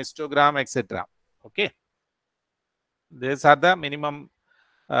have some histogram, etc. Okay. These are the minimum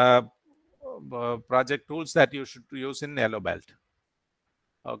project tools that you should use in yellow belt.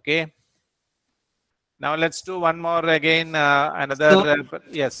 Okay. Now let's do one more again. Another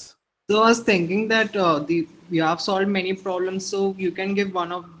yes. So I was thinking that you have solved many problems, so you can give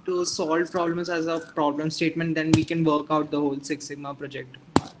one of those solved problems as a problem statement. Then we can work out the whole Six Sigma project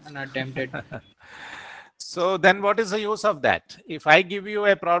and attempt it. So then, what is the use of that? If I give you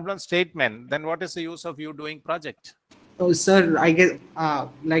a problem statement, then what is the use of you doing project? Oh, sir, I guess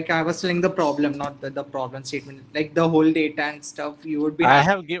like I was telling the problem, not the problem statement, like the whole data and stuff. You would be. I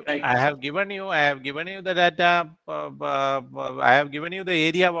have given you the data. I have given you the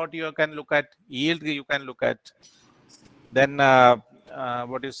area what you can look at. Yield you can look at. Then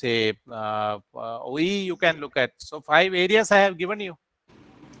what do you say, OE you can look at. So 5 areas I have given you.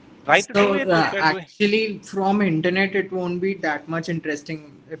 Try to do it. Actually, from internet, it won't be that much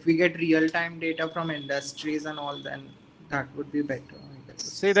interesting. If we get real-time data from industries and all, then that would be better.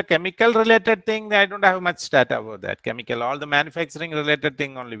 See, the chemical related thing, I don't have much data about that. Chemical, all the manufacturing related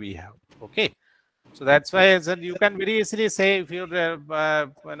thing only we have. Okay. So that's why I said you can very easily say if you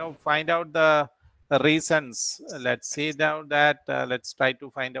find out the reasons. Let's see now that let's try to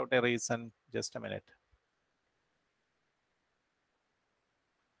find out a reason. Just a minute.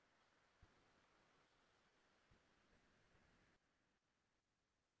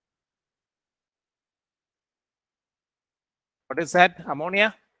 What is that?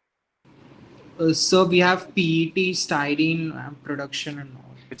 Ammonia? So we have PET, styrene production and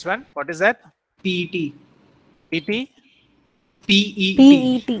all. Which one? What is that? PET. PT?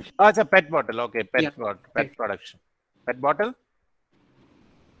 PET. Oh, it's a PET bottle. Okay, PET production. PET bottle?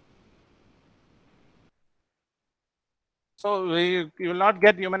 So you will not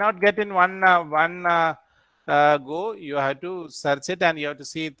get, you may not get in one go. You have to search it and you have to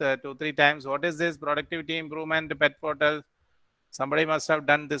see it 2-3 times. What is this productivity improvement PET bottle? Somebody must have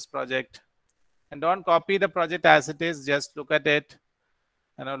done this project. And don't copy the project as it is. Just look at it.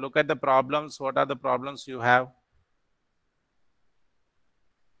 Look at the problems. What are the problems you have?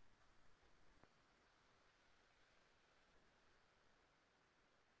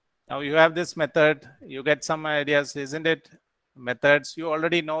 Now you have this method. You get some ideas, isn't it? Methods. You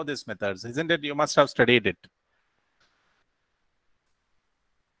already know these methods, isn't it? You must have studied it.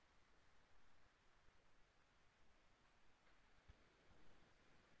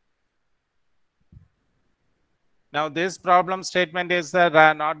 Now this problem statement is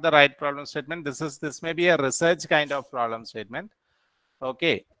not the right problem statement. This may be a research kind of problem statement.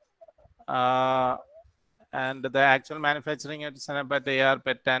 Okay. And the actual manufacturing at Senapet AR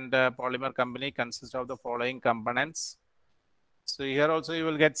PET and polymer company consists of the following components. So here also you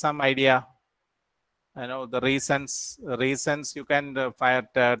will get some idea. The reasons you can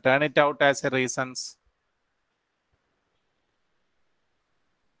turn it out as a reasons.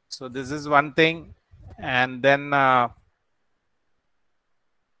 So this is one thing. And then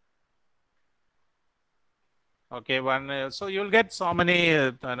okay, so you'll get so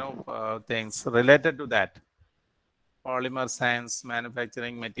many things related to that. Polymer science,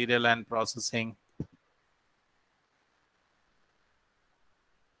 manufacturing, material and processing.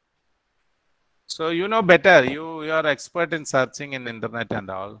 So you know better. You are expert in searching in internet and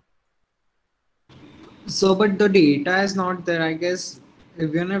all. So, but the data is not there, I guess.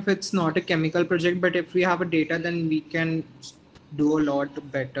 Even if it's not a chemical project, but if we have a data, then we can do a lot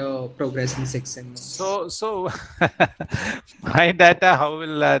better progress in 6 months. So my data, how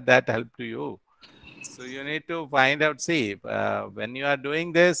will that help to you? So you need to find out. See, when you are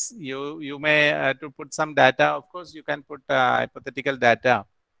doing this, you may have to put some data. Of course, you can put hypothetical data.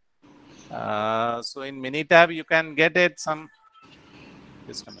 So in Minitab, you can get it some.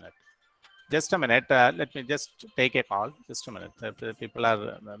 Just a minute. Just a minute. Let me just take a call. Just a minute. People are.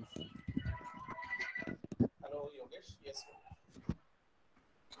 Hello, Yogesh. Yes.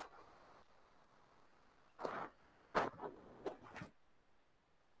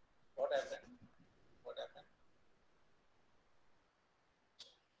 What happened? What happened?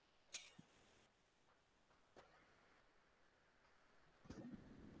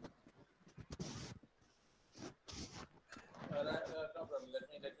 No problem. Let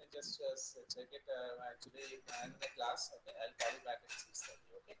me just check it. Actually, I'm in the class. Okay, I'll call you back at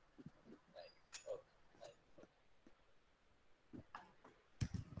 6:30. Okay. Right. Okay. Right.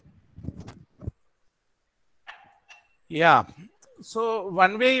 Yeah. So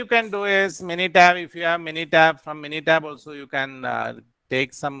one way you can do is Minitab. If you have Minitab, from Minitab also you can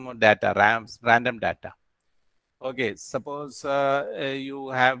take some data, random data. Okay. Suppose you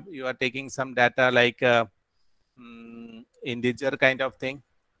are taking some data like integer kind of thing.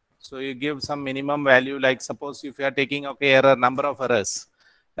 So you give some minimum value, like suppose if you are taking number of errors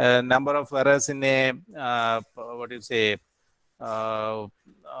in a what do you say?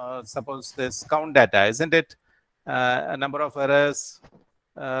 Suppose this count data, isn't it? A number of errors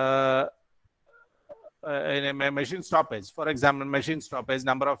in a machine stoppage. For example, machine stoppage,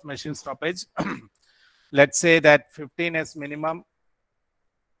 number of machine stoppage. Let's say that 15 is minimum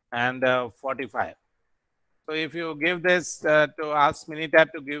and 45. So if you give this to ask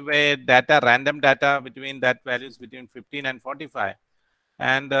Minitab to give a random data between that values between 15 and 45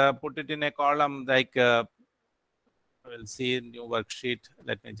 and put it in a column like we'll see in new worksheet.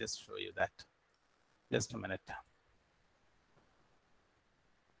 Let me just show you that. Just a minute.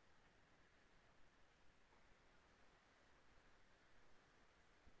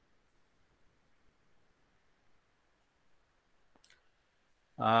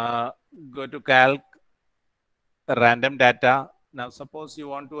 Go to calc, random data. Now suppose you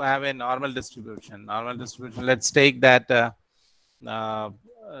want to have a normal distribution. Let's take that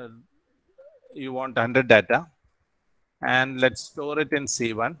you want 100 data, and let's store it in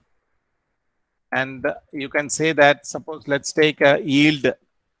C1. And you can say that, suppose let's take a yield.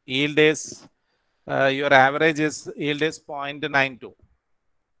 Yield is your average is yield is 0.92.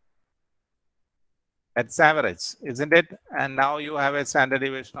 That's average, isn't it? And now you have a standard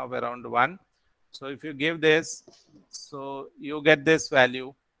deviation of around 1. So if you give this, so you get this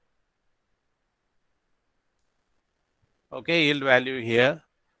value. Okay, yield value here.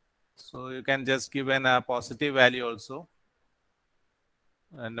 So you can just give a positive value also.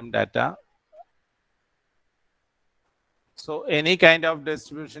 Random data. So any kind of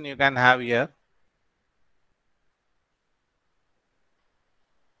distribution you can have here.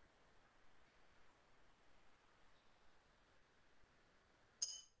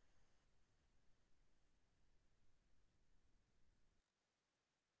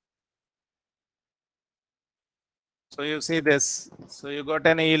 So you see this. So you got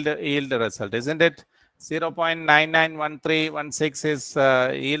an yield result, isn't it? 0.991316 is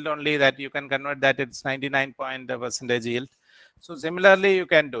yield only, that you can convert that. It's 99% yield. So similarly, you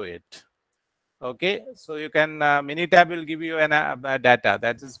can do it. Okay, so you can Minitab will give you an data.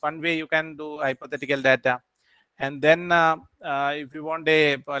 That is one way you can do hypothetical data. And then if you want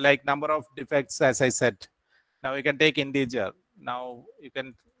a like number of defects, as I said, now you can take integer. Now you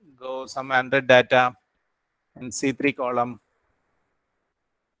can go some 100 data in C3 column.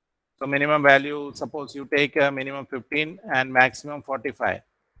 So minimum value, suppose you take a minimum 15 and maximum 45.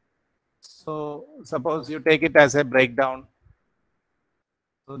 So suppose you take it as a breakdown.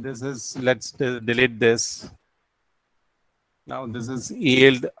 So this is, let's delete this. Now this is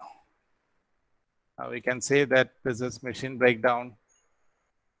yield. Now we can say that this is machine breakdown.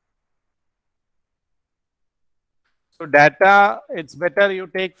 So data, it's better you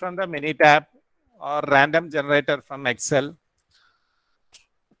take from the Minitab or random generator from Excel.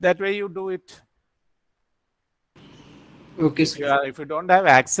 That way you do it. Okay. If you don't have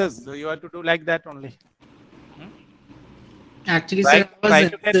access, you have to do like that only. Actually, Try, sir, try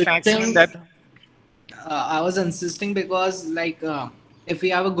to get maximum data. I was insisting because, like, if we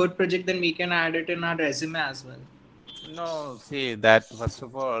have a good project, then we can add it in our resume as well. No, see that first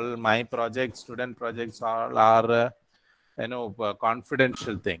of all, my projects, student projects, all are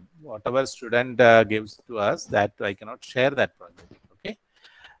confidential thing. Whatever student gives to us, that I cannot share that project. Okay,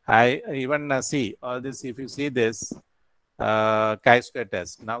 I even see all this. If you see this chi-square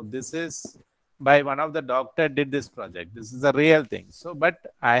test, now this is by one of the doctor did this project. This is a real thing. So, but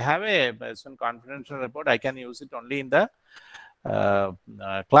I have a some confidential report. I can use it only in the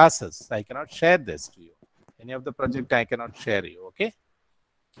classes. I cannot share this to you. Any of the project I cannot share you. Okay,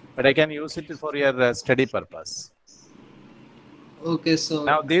 but I can use it for your study purpose. Okay, so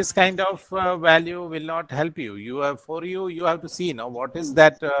now this kind of value will not help you. You have to see now what is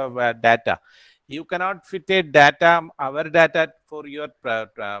that data. You cannot fit a data, our data, for your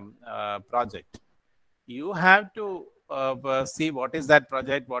project. You have to see what is that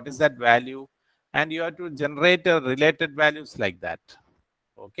project, what is that value, and you have to generate related values like that.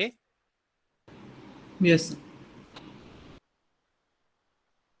 Okay. Yes.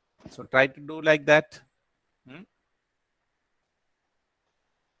 So try to do like that.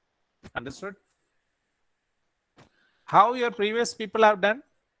 Understood? How your previous people have done?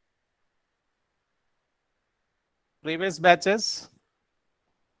 Previous batches?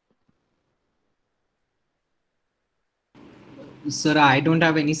 Sir, I don't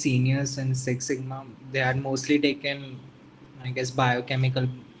have any seniors in Six Sigma. They had mostly taken, I guess, biochemical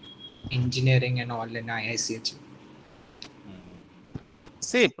engineering and all in IICH.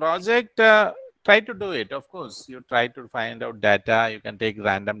 See, project, try to do it. Of course, you try to find out data. You can take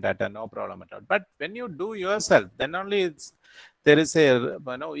random data, no problem at all. But when you do yourself, then only there is a,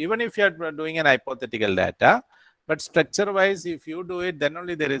 even if you are doing an hypothetical data, but structure-wise, if you do it, then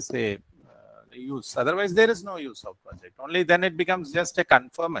only there is a use. Otherwise, there is no use of project. Only then it becomes just a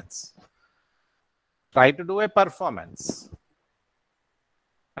conformance. Try to do a performance.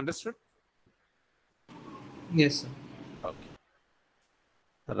 Understood? Yes, sir. Okay.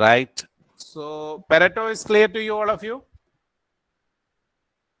 Right. So Pareto is clear to you, all of you?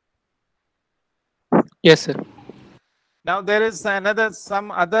 Yes, sir. Now there is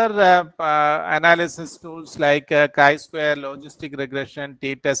some other analysis tools like chi-square, logistic regression,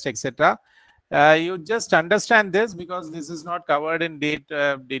 t-test, etc. You just understand this because this is not covered in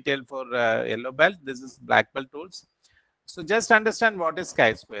detail for yellow belt. This is black belt tools. So just understand what is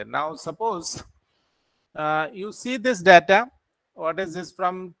chi-square. Now suppose you see this data. what is this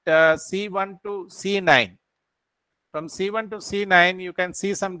from C1 to C9. From C1 to C9, you can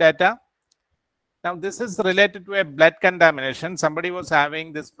see some data. Now, this is related to a blood contamination. Somebody was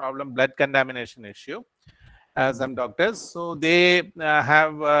having this problem, blood contamination issue, some doctors. So, they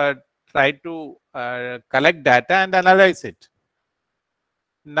have tried to collect data and analyze it.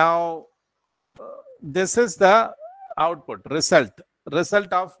 Now, this is the output,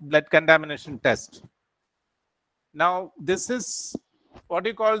 result of blood contamination test. Now, this is what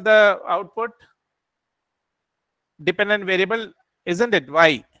you call the output, dependent variable, isn't it?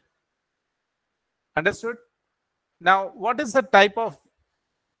 Y. Understood? Now, what is the type of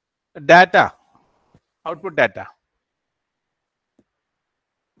data, output data?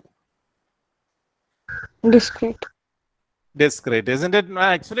 Discrete. Discrete, isn't it? No,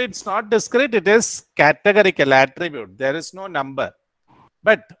 actually, it's not discrete. It is categorical attribute. There is no number.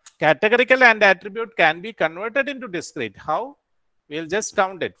 But categorical and attribute can be converted into discrete. How? We'll just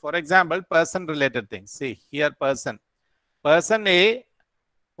count it. For example, person related things. See here, person. Person A,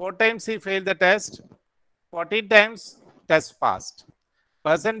 4 times he failed the test, 14 times test passed.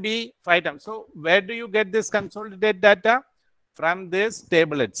 Person B, 5 times. So where do you get this consolidated data? From this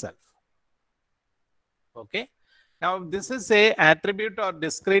table itself. Okay. Now this is a attribute or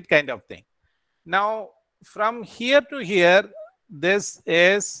discrete kind of thing. Now from here to here, these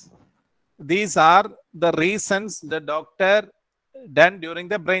are the reasons the doctor done during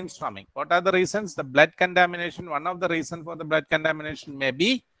the brainstorming. What are the reasons? The blood contamination. One of the reasons for the blood contamination may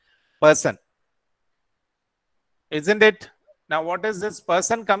be person. Isn't it? Now, what is this?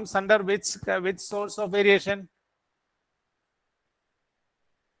 Person comes under which source of variation?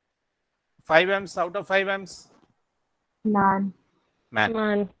 5 M's out of 5 M's? Man.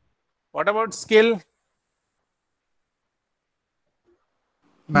 Man. What about skill?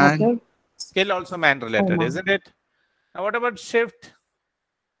 Man. Skill also man related, isn't it? Now, what about shift?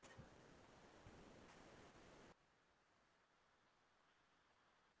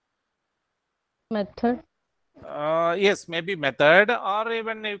 Method. Yes, maybe method, or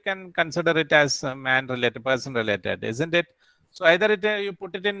even you can consider it as man related, person related, isn't it? So either you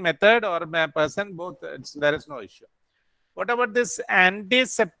put it in method or person, both. There is no issue. What about this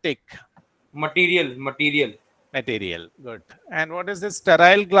antiseptic? Material. Good. And what is this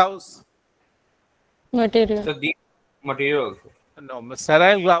sterile gloves? Material. So the material also. No,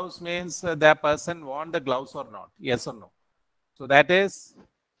 sterile gloves means the person want the gloves or not. Yes or no? So that is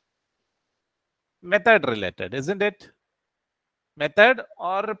method related, isn't it? Method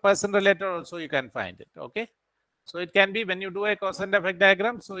or person related also you can find it. Okay. So it can be when you do a cause and effect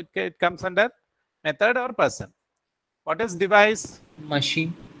diagram. So it comes under method or person. What is device?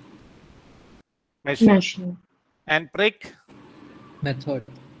 Machine. And prick? Method.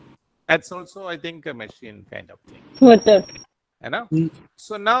 That's also, I think, a machine kind of thing. Method. You know?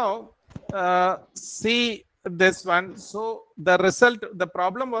 So now see this one. So the result, the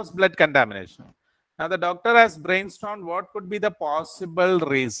problem was blood contamination. Now the doctor has brainstormed what could be the possible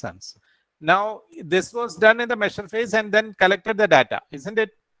reasons. Now this was done in the measure phase and then collected the data, isn't it?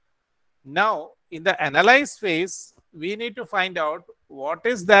 Now in the analyze phase, we need to find out what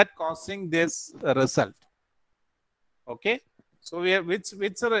is that causing this result. Okay. So we have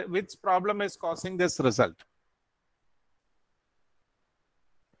which problem is causing this result?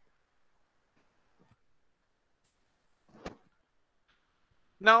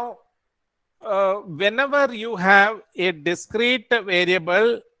 Now, whenever you have a discrete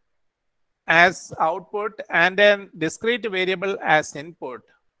variable as output and a discrete variable as input,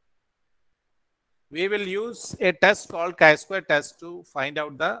 we will use a test called chi-square test to find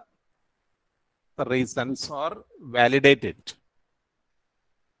out the reasons or validate it.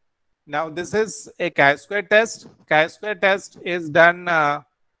 Now, this is a chi-square test. Chi-square test is done,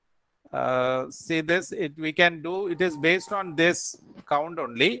 see this, we can do, it is based on this count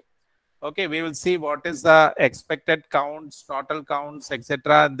only. Okay, we will see what is the expected counts, total counts,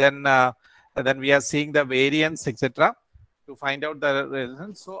 etc. Then we are seeing the variance, etc. to find out the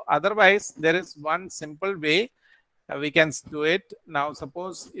reasons. So otherwise, there is one simple way we can do it. Now,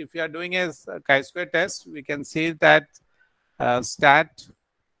 suppose if you are doing a chi-square test, we can see that stat,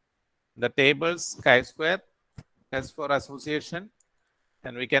 the tables, chi-square, test for association,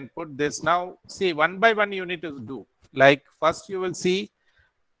 and we can put this. Now, see, one by one you need to do. Like first you will see,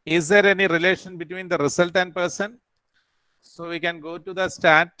 is there any relation between the result and person? So we can go to the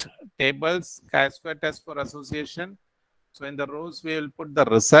stat, tables, chi-square test for association. So in the rows, we will put the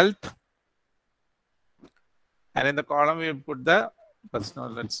result. And in the column, we will put the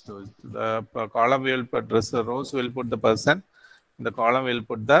person. Let's do it. The column, we will put rows, we will put the person. In the column, we will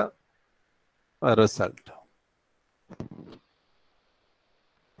put the result.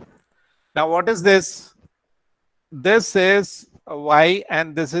 Now, what is this? This is y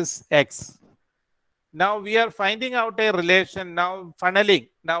and this is x. Now we are finding out a relation. Now funneling.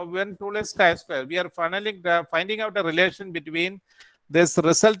 Now when tool is chi-square, we are funneling, finding out a relation between this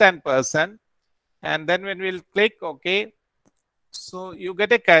result and person. And then when we'll click OK, so you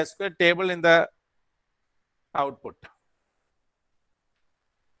get a chi-square table in the output.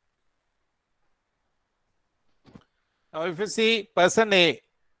 Now if you see person A,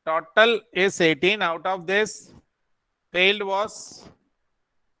 total is 18. Out of this, failed was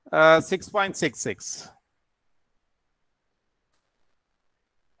 6.66.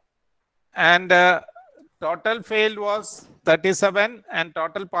 And total failed was 37 and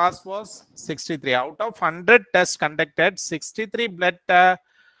total pass was 63. Out of 100 tests conducted, 63 blood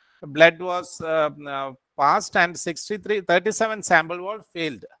was passed and 37 sample was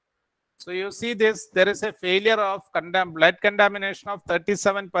failed. So you see this, there is a failure of blood contamination of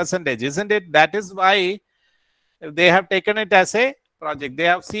 37%, isn't it? That is why they have taken it as a project. They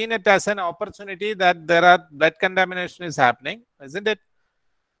have seen it as an opportunity that there are blood contamination is happening, isn't it?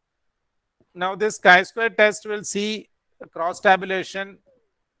 Now this chi-square test will see cross tabulation.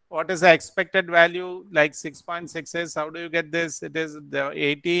 What is the expected value? Like 6.6 is, how do you get this? It is the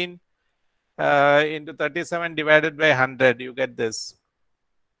 18 into 37 divided by 100. You get this.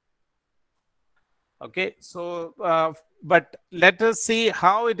 Okay, so but let us see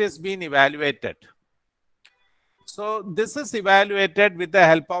how it is being evaluated. So this is evaluated with the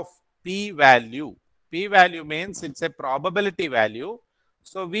help of p-value. P-value means it's a probability value.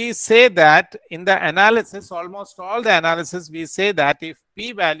 So we say that in the analysis, almost all the analysis, we say that if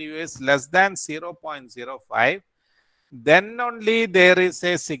p-value is less than 0.05, then only there is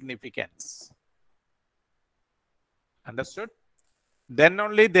a significance. Understood? Then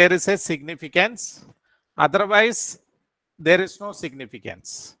only there is a significance. Otherwise, there is no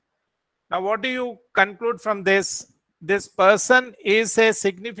significance. Now, what do you conclude from this? This person is a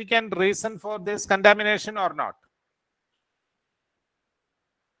significant reason for this contamination or not?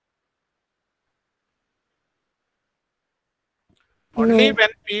 Only when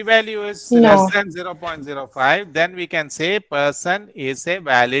p-value is less than 0.05, then we can say person is a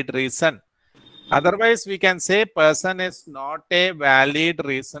valid reason. Otherwise, we can say person is not a valid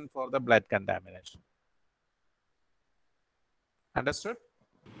reason for the blood contamination. Understood?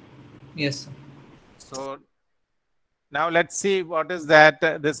 Yes, sir. So now let's see what is that.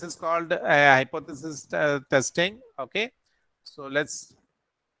 This is called hypothesis testing. Okay. So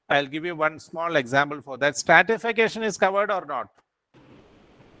I'll give you one small example for that. Stratification is covered or not?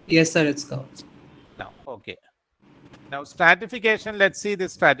 Yes, sir, it's covered. Now, okay. Now stratification, let's see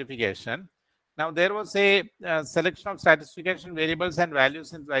this stratification. Now there was a selection of stratification variables and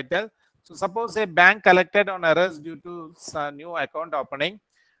values in Vital. So suppose a bank collected on errors due to new account opening.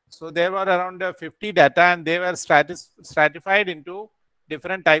 So there were around 50 data and they were stratified into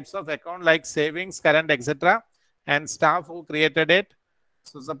different types of account like savings, current, etc. and staff who created it.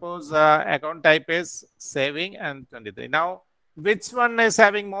 So suppose account type is saving and 23. Now, which one is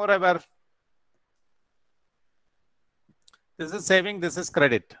having more error? This is saving, this is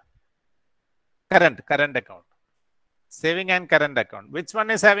credit. Current account. Saving and current account. Which one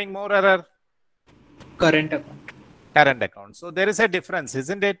is having more error? Current account. Current account. So there is a difference,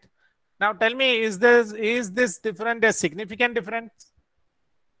 isn't it? Now tell me, is this different a significant difference?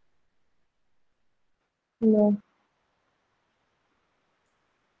 No.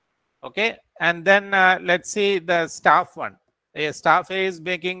 Okay, and then let's see the staff one. Staff A is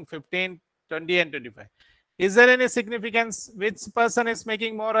making 15, 20 and 25. Is there any significance? Which person is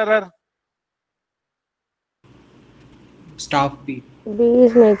making more error? Staff B. B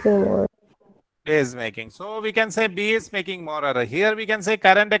is making more. A is making. So we can say B is making more error. Here we can say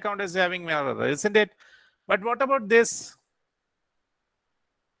current account is having more error, isn't it? But what about this?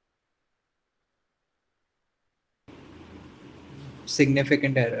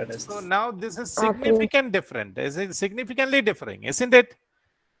 Significant error. So now this is significant different. Is it significantly differing, isn't it?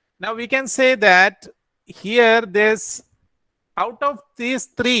 Now we can say that here there's out of these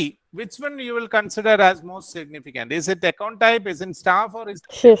three, which one you will consider as most significant? Is it account type, is it staff, or is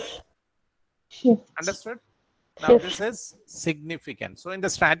it shift? Understood? Now this is significant. So in the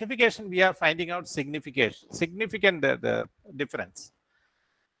stratification, we are finding out significant the difference.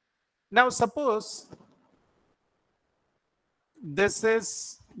 Now suppose this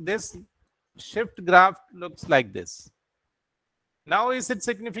shift graph looks like this. Now is it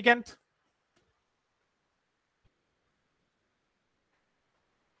significant?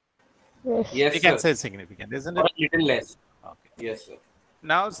 Yes, we can sir. say significant, isn't it? Or a little less. Okay. Yes, sir.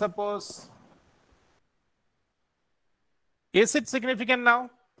 Now suppose, is it significant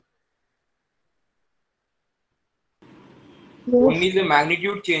now? Only the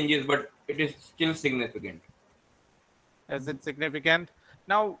magnitude changes, but it is still significant. Is it significant?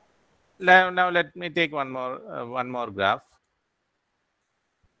 Now let me take one more graph.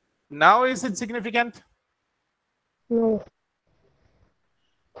 Now is it significant? No.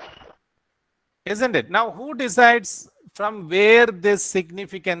 Isn't it? Now who decides from where this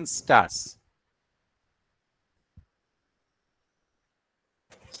significance starts?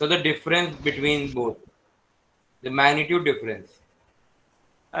 So the difference between both, the magnitude difference.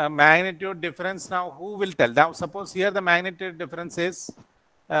 Magnitude difference, now who will tell? Now suppose here the magnitude difference is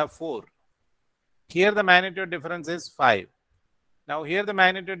 4. Here the magnitude difference is 5. Now here the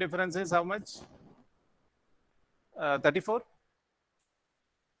magnitude difference is how much? 34.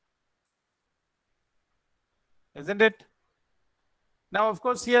 Isn't it? Now of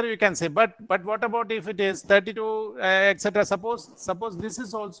course here you can say, but what about if it is 32, etc. Suppose this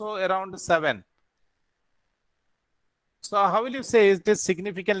is also around 7. So how will you say is this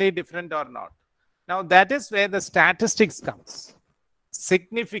significantly different or not? Now that is where the statistics comes.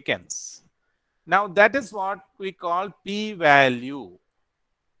 Significance. Now that is what we call p-value.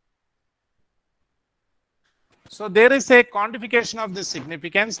 So there is a quantification of the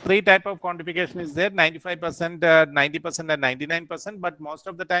significance. 3 type of quantification is there: 95%, 90%, and 99%. But most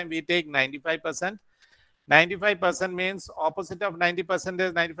of the time we take 95%. 95% means opposite of 90%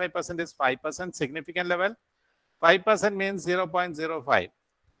 is 95% is 5% significant level. 5% means 0.05.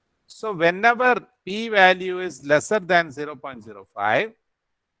 So whenever p-value is lesser than 0.05,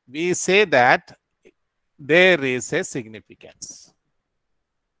 we say that there is a significance.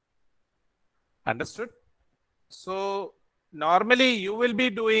 Understood? So normally you will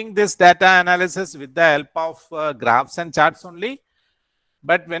be doing this data analysis with the help of graphs and charts only.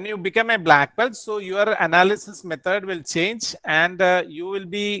 But when you become a black belt, so your analysis method will change, and you will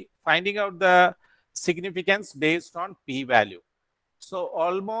be finding out the significance based on p-value. So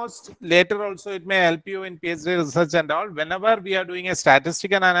almost later also it may help you in PhD research and all. Whenever we are doing a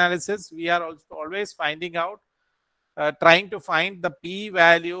statistical analysis, we are also always finding out, trying to find the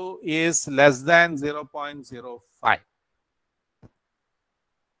p-value is less than 0.05.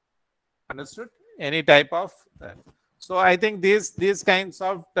 Understood? Any type of that. So I think these kinds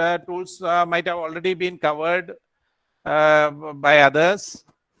of tools might have already been covered by others.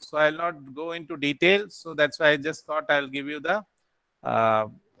 So I'll not go into detail. So that's why I just thought I'll give you the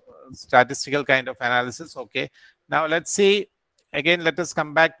statistical kind of analysis. Okay. Now let's see. Again, let us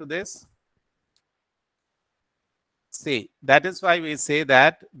come back to this. See, that is why we say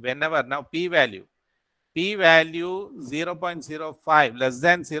that whenever now p-value 0.05 less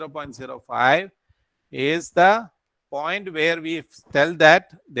than 0.05 is the point where we tell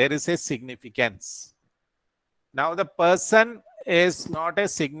that there is a significance. Now the person is not a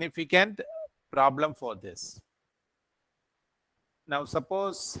significant problem for this. Now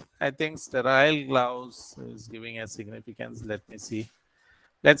suppose I think sterile gloves is giving a significance. Let me see.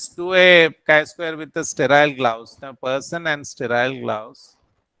 Let's do a chi-square with the sterile gloves. Now person and sterile gloves.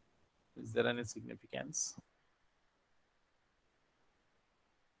 Is there any significance?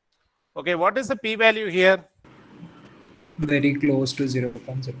 Okay, what is the p-value here? Very close to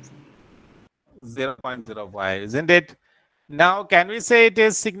 0.05. 0.05, isn't it? Now, can we say it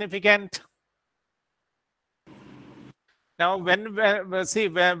is significant? Now, when we say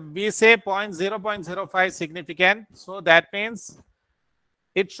 0.05 significant, so that means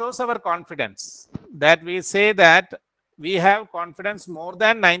it shows our confidence, that we say that we have confidence, more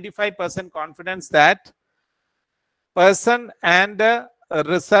than 95% confidence, that person and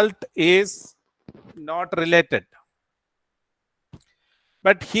result is not related.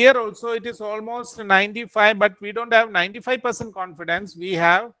 But here also it is almost 95, but we don't have 95% confidence. We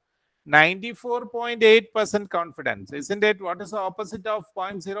have 94.8% confidence, isn't it? What is the opposite of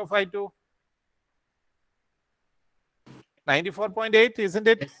 0.052? 94.8, isn't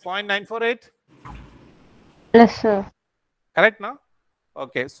it? 0.948? Yes, sir. Correct, no?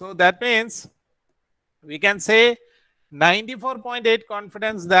 Okay, so that means we can say 94.8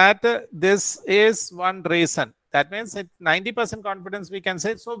 confidence that this is one reason. That means 90% confidence we can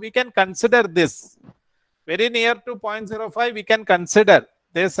say. So we can consider this very near to 0.05. We can consider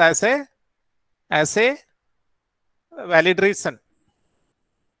this as a valid reason.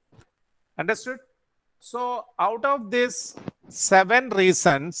 Understood? So out of these 7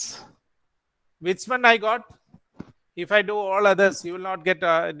 reasons, which one I got? If I do all others, you will not get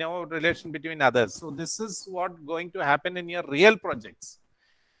no relation between others. So this is what going to happen in your real projects.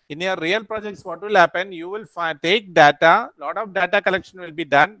 In your real projects, what will happen? You will take data, lot of data collection will be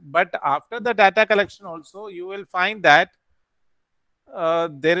done. But after the data collection also, you will find that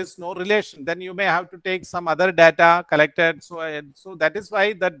there is no relation, then you may have to take some other data collected. So that is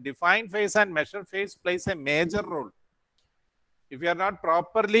why the define phase and measure phase plays a major role. If you are not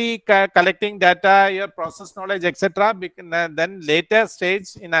properly collecting data, your process knowledge, etc., then later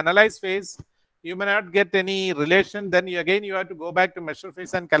stage in analyze phase, you may not get any relation. Then you have to go back to measure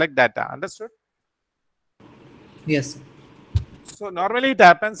phase and collect data. Understood? Yes. So normally it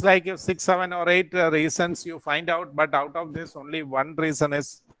happens like if 6, 7, or 8 reasons you find out, but out of this only one reason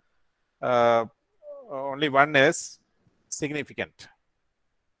is significant.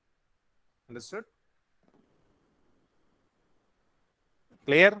 Understood?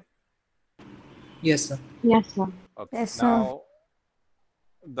 Clear? Yes, sir. Yes, sir. Okay. Yes, sir. Now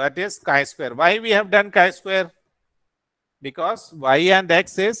that is chi-square. Why we have done chi-square? Because y and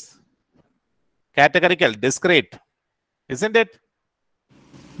x is categorical, discrete, isn't it?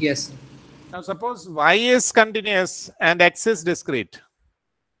 Yes, sir. Now suppose y is continuous and x is discrete.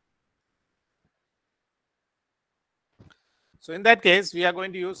 So in that case, we are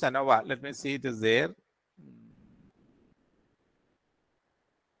going to use ANOVA. Let me see, it is there.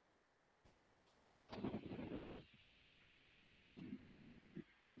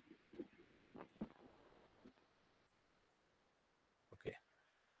 Okay.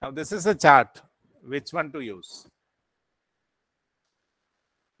 Now this is a chart. Which one to use?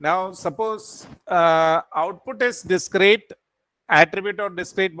 Now suppose output is discrete, attribute or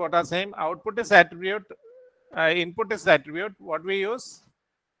discrete both are same. Output is attribute, input is attribute. What we use?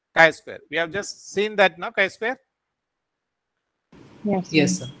 Chi-square. We have just seen that now, chi-square. Yes, sir.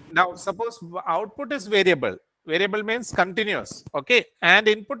 Yes, sir. Now suppose output is variable. Variable means continuous. Okay. And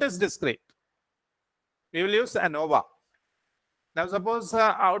input is discrete. We will use ANOVA. Now suppose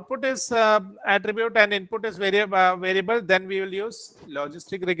output is attribute and input is variable, then we will use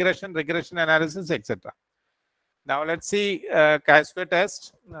logistic regression, regression analysis, etc. Now let's see chi-square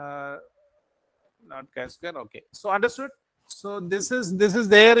test. Not chi-square. Okay. So understood. So this is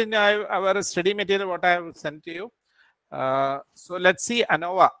there in our study material what I have sent to you. So let's see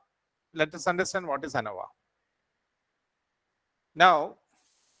ANOVA. Let us understand what is ANOVA. Now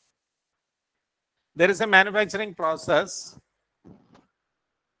there is a manufacturing process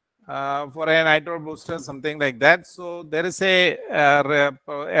for a nitro booster, something like that. So there is a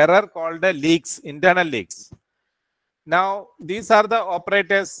error called leaks, internal leaks. Now these are the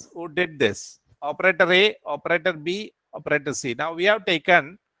operators who did this: operator A, operator B, operator C. Now we have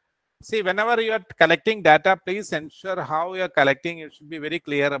taken, see, whenever you are collecting data, please ensure how you are collecting. You should be very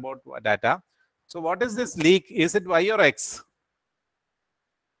clear about data. So what is this leak? Is it Y or X?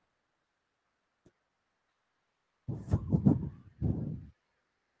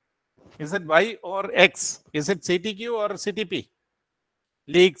 Is it Y or X? Is it CTQ or CTP?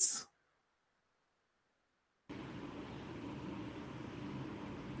 Leaks.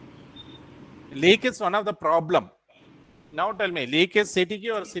 Leak is one of the problem. Now tell me, leak is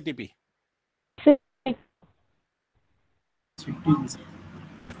CTQ or CTP?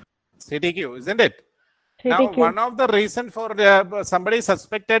 CTQ, isn't it? Now, one of the reason for somebody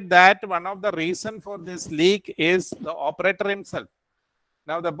suspected that one of the reason for this leak is the operator himself.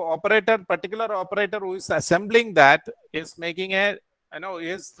 Now, the operator, particular operator who is assembling that is making a,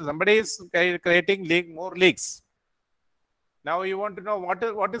 somebody is creating more leaks. Now, you want to know what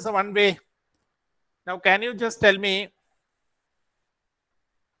is the one way? Now, can you just tell me,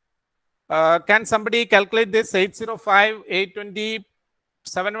 can somebody calculate this 805, 820,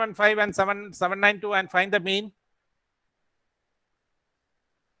 715 and 792 and find the mean?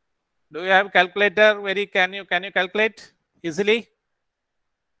 Do you have calculator? Can you calculate easily?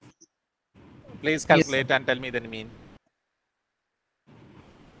 Please calculate and tell me the mean.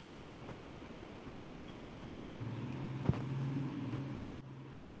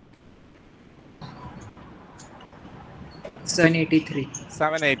 $783.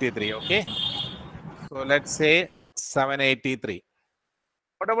 783, okay. So let's say 783.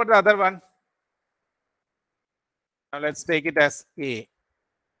 What about the other one? Now let's take it as A.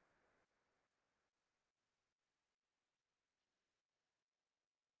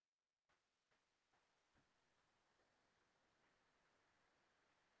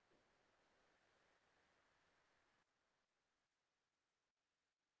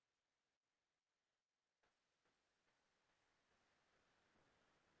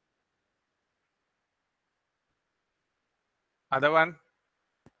 Other one?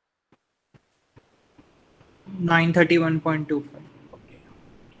 931.25. Okay.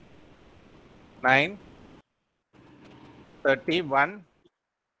 931.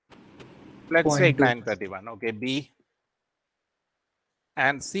 Let's take 931. Okay, B.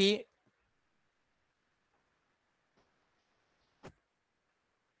 And C.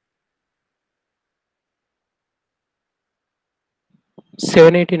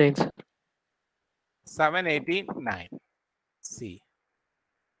 789, sir. 789. C.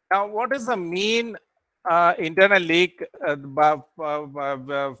 Now, what is the mean internal leak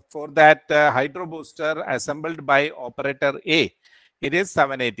for that hydro booster assembled by operator A? It is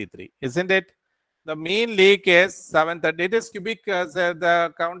 783, isn't it? The mean leak is 730. It is cubic.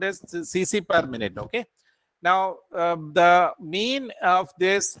 The count is cc per minute. Okay. Now, the mean of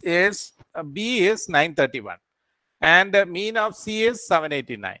this is B is 931, and the mean of C is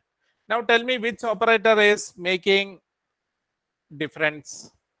 789. Now, tell me which operator is making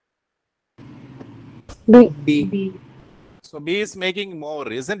difference? B. So B is making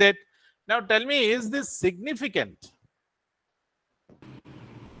more, isn't it? Now tell me, is this significant?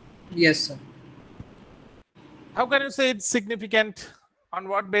 Yes, sir. How can you say it's significant? On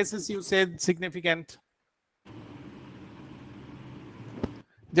what basis you say it's significant?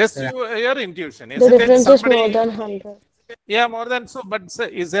 Just your intuition. The difference is more than 100. Yeah, more than so. But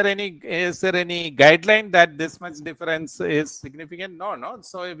is there any guideline that this much difference is significant? No.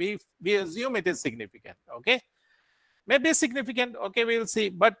 So we assume it is significant. Okay, maybe significant. Okay, we will see.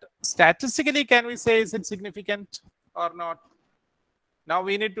 But statistically, can we say is it significant or not? Now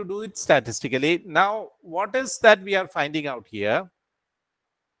we need to do it statistically. Now, what is that we are finding out here?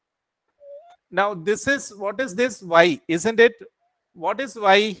 Now this is, what is this? Y, isn't it? What is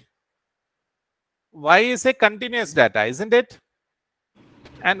Y? Y is a continuous data, isn't it?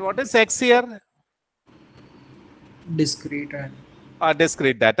 And what is X here? Discrete.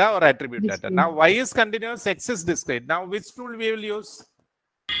 Discrete data or attribute data. Now Y is continuous, X is discrete. Now which tool we will use?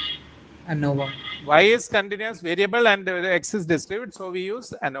 ANOVA. Y is continuous variable and X is discrete, so we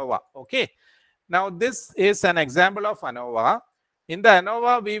use ANOVA. Okay. Now this is an example of ANOVA. In the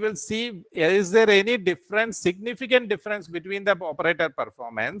ANOVA, we will see, is there any difference, significant difference between the operator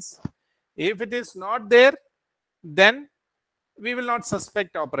performance? If it is not there, then we will not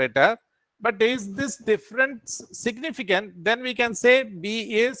suspect operator. But is this difference significant? Then we can say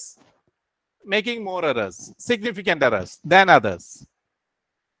B is making more errors, significant errors than others.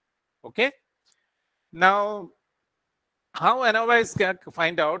 Okay. Now, how ANOVA is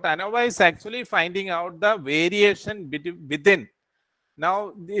find out? ANOVA is actually finding out the variation within.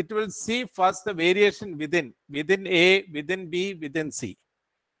 Now, it will see first the variation within A, within B, within C.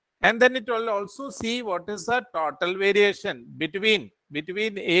 And then it will also see what is the total variation between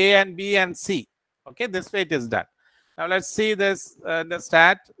A and B and C. Okay, this way it is done. Now let's see this, the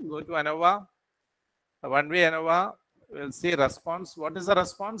stat. Go to ANOVA, one-way ANOVA. We'll see response. What is the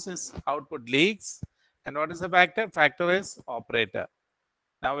response? Is output leaks. And what is the factor? Factor is operator.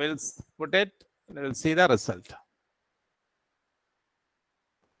 Now we'll put it, and we'll see the result.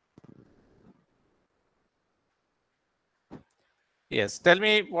 Yes, tell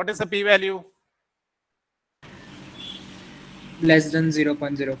me what is the p-value? Less than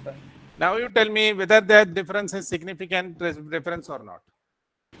 0.05. Now you tell me whether that difference is significant difference or not.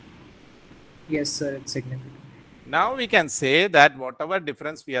 Yes, sir, it's significant. Now we can say that whatever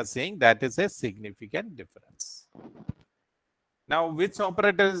difference we are seeing, that is a significant difference. Now which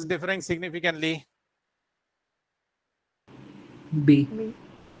operator is differing significantly? B.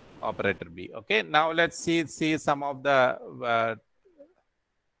 Operator B. Okay. Now let's see some of the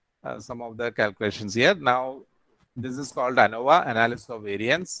calculations here. Now this is called ANOVA, analysis of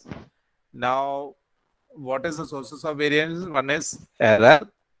variance. Now what is the sources of variance? One is error.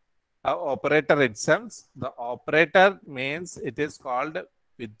 Operator itself. The operator means it is called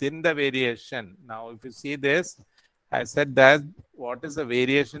within the variation. Now if you see this, I said that what is the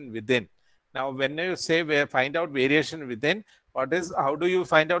variation within. Now when you say find out variation within, how do you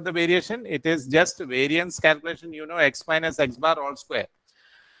find out the variation? It is just variance calculation, you know, x minus x bar all square.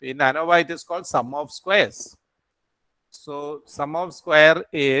 In ANOVA, it is called sum of squares. So sum of square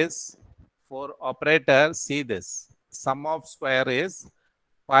is for operator, see this, sum of square is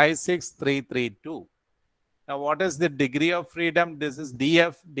 56332. Now what is the degree of freedom? This is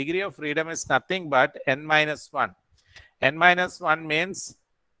DF. Degree of freedom is nothing but n minus 1. N minus 1 means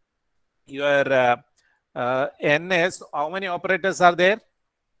your n is, how many operators are there?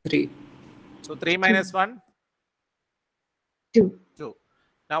 3. So 3 minus 1? 2. 2.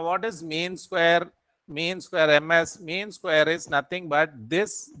 Now what is mean square? Mean square MS. Mean square is nothing but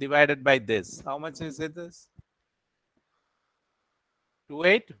this divided by this. How much is it? This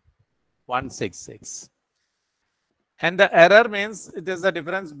 28166. And the error means it is the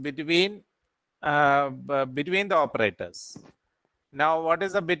difference between the operators. Now, what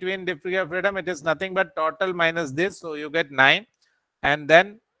is the between degree of freedom? It is nothing but total minus this. So you get 9. And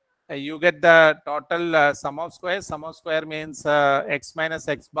then you get the total sum of square. Sum of square means x minus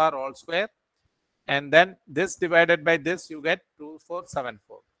x bar all square. and then this divided by this, you get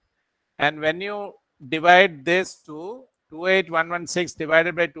 2474. And when you divide this to 28116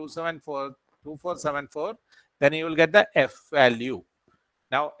 divided by 2474, then you will get the F value.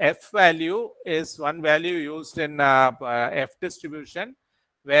 Now, F value is one value used in F distribution,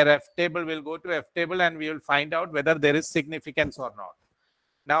 where F table will go to F table and we will find out whether there is significance or not.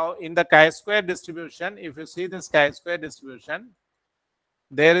 Now, in the chi-square distribution, if you see this chi-square distribution,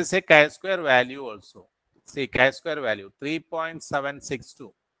 there is a chi-square value also. See, chi-square value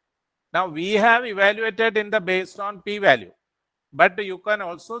 3.762. Now, we have evaluated in the based on p-value, but you can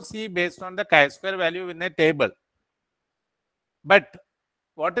also see based on the chi-square value in a table. But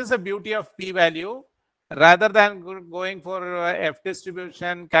what is the beauty of p-value? Rather than going for F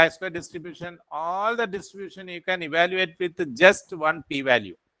distribution, chi-square distribution, all the distribution you can evaluate with just one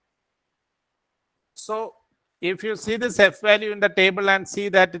p-value. So, if you see this F value in the table and see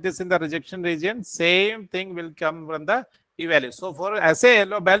that it is in the rejection region, same thing will come from the p-value. So, for as a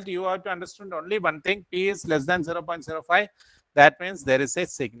yellow belt, you have to understand only one thing: p is less than 0.05. That means there is a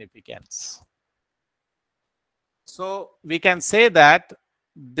significance. So, we can say that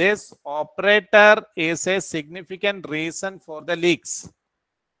this operator is a significant reason for the leaks.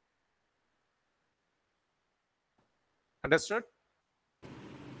 Understood?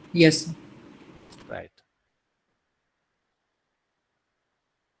 Yes. Right.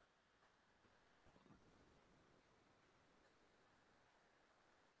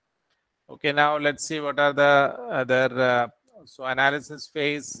 Okay, now let's see what are the other. So analysis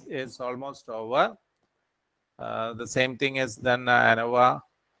phase is almost over. The same thing is done ANOVA,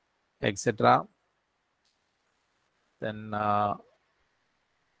 etc. Then now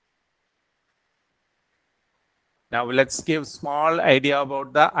let's give small idea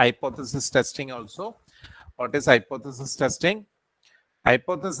about the hypothesis testing also. What is hypothesis testing?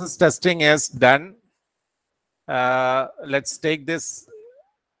 Hypothesis testing is done. Let's take this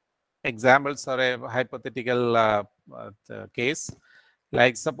examples or a hypothetical case.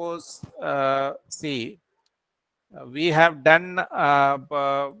 Like suppose, see, we have done,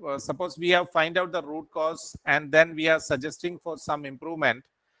 suppose we have find out the root cause and then we are suggesting for some improvement.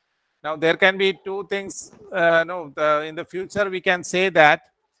 Now there can be two things. In the future we can say that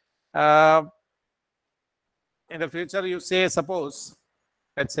in the future you say, suppose,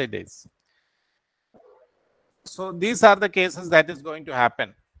 let's say this. So these are the cases that is going to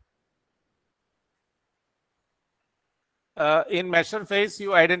happen. In measure phase,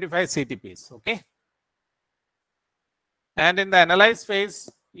 you identify CTPs, okay? And in the analyze phase,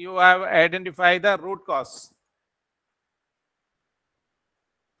 you have identified the root cause.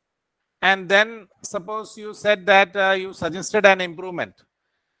 And then suppose you said that you suggested an improvement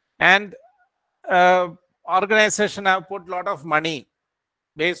and organization have put a lot of money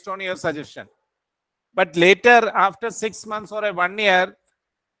based on your suggestion. But later, after 6 months or 1 year,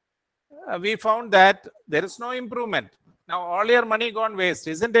 we found that there is no improvement. Now, all your money gone waste,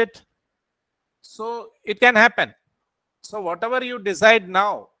 isn't it? So, it can happen. So, whatever you decide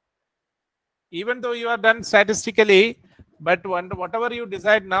now, even though you are done statistically, but whatever you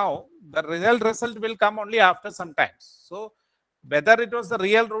decide now, the real result will come only after some time. So, whether it was the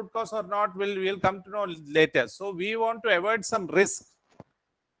real root cause or not, we'll come to know later. So, we want to avoid some risk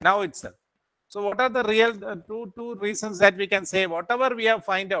now itself. So, what are the real two reasons that we can say? Whatever we have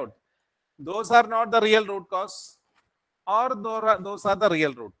find out, those are not the real root cause, or those are the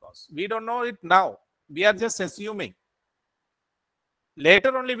real root cause. We don't know it now. We are just assuming.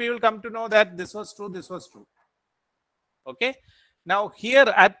 Later only we will come to know that this was true, this was true. Okay. Now here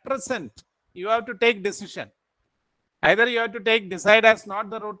at present, you have to take decision. Either you have to decide as not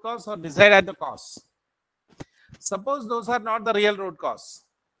the root cause or decide at the cause. Suppose those are not the real root cause.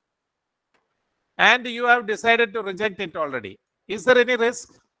 And you have decided to reject it already. Is there any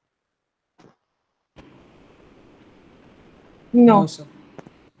risk? No, sir.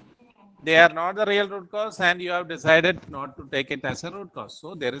 They are not the real root cause and you have decided not to take it as a root cause.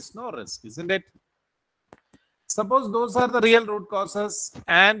 So there is no risk, isn't it? Suppose those are the real root causes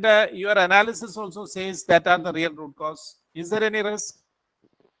and your analysis also says that are the real root cause. Is there any risk?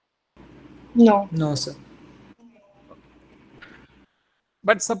 no, No, sir.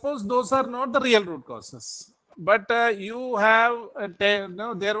 But suppose those are not the real root causes. But you have,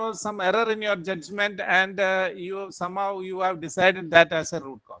 there was some error in your judgment and somehow you have decided that as a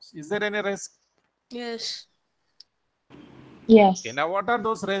root cause. Is there any risk? Yes. yes, Okay, now what are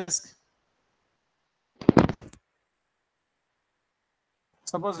those risks?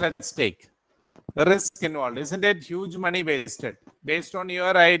 Suppose let's take the risk involved. Isn't it huge money wasted? Based on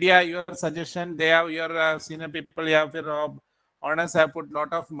your idea, your suggestion, they have your senior people, you have your owners have put a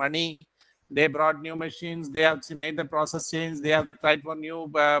lot of money. They brought new machines. They have made the process change. They have tried for new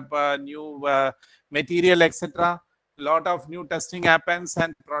material, etc. Lot of new testing happens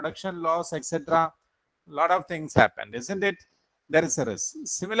and production loss, etc. Lot of things happen, isn't it? There is a risk.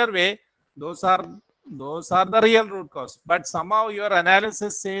 Similar way, those are the real root cause. But somehow your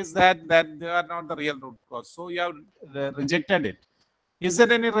analysis says that they are not the real root cause. So you have rejected it. Is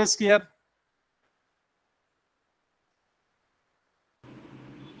there any risk here?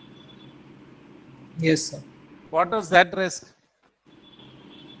 Yes, sir. What is that risk?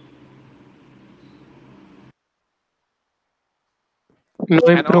 No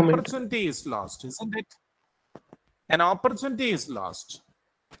An improvement. opportunity is lost, isn't it? An opportunity is lost.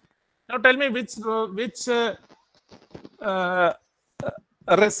 Now tell me which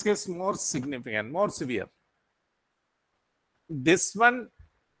risk is more significant, more severe? This one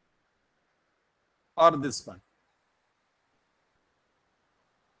or this one?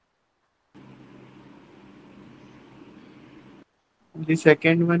 The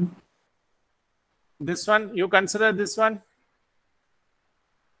second one. This one, you consider this one?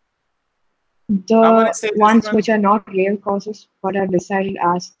 The ones which are not real causes but are decided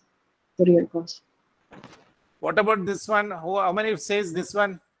as the real cause. What about this one? How many says this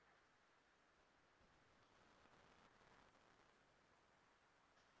one?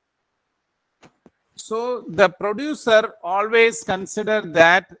 So the producer always consider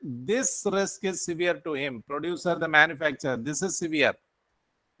that this risk is severe to him. Producer, the manufacturer, this is severe.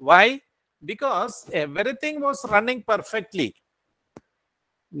 Why? Because everything was running perfectly.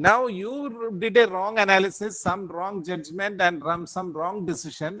 Now you did a wrong analysis, some wrong judgment and some wrong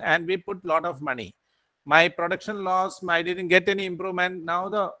decision, and we put a lot of money. My production loss, I didn't get any improvement. Now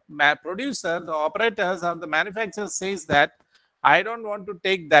the producer, the operators or the manufacturer says that I don't want to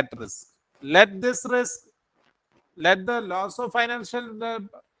take that risk. Let this risk, let the loss of financial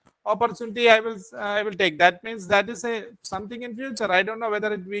opportunity I will take. That means that is something in future. I don't know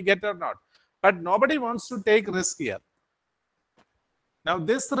whether we get or not. But nobody wants to take risk here. Now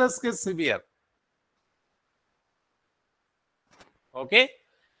this risk is severe. Okay.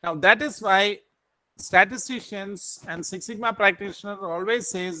 Now that is why statisticians and Six Sigma practitioners always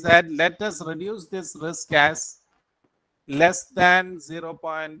says that let us reduce this risk as less than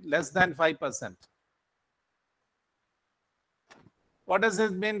 5%. What does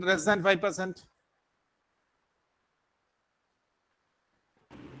it mean, less than 5%?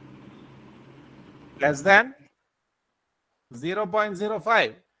 Less than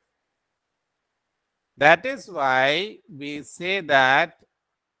 0.05. That is why we say that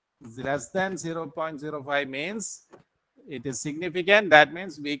less than 0.05 means it is significant. That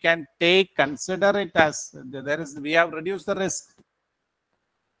means we can consider it as we have reduced the risk.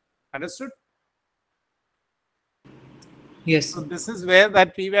 Understood? Yes. So this is where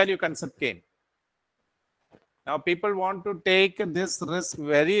that p-value concept came. Now people want to take this risk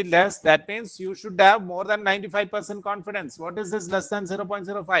very less. That means you should have more than 95% confidence. What is this less than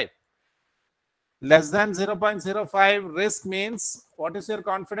 0.05? Less than 0.05 risk means what is your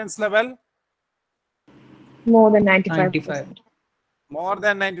confidence level? More than 95%. More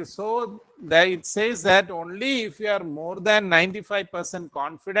than 90. So it says that only if you are more than 95%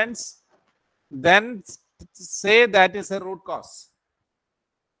 confidence, then say that is a root cause.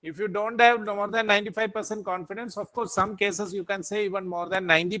 If you don't have more than 95% confidence, of course, some cases you can say even more than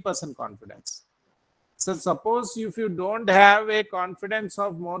 90% confidence. So suppose if you don't have a confidence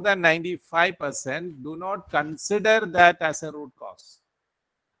of more than 95%, do not consider that as a root cause.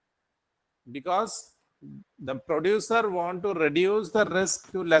 Because the producer want to reduce the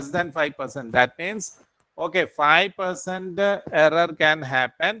risk to less than 5%. That means, okay, 5% error can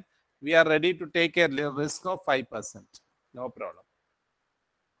happen. We are ready to take a risk of 5%. No problem.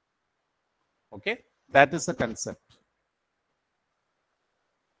 Okay, that is the concept.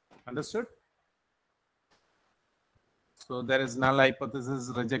 Understood? So there is null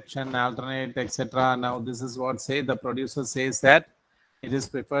hypothesis, rejection, alternate, etc. Now this is what the producer says that it is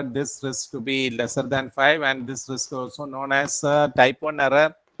preferred this risk to be lesser than 5, and this risk also known as type 1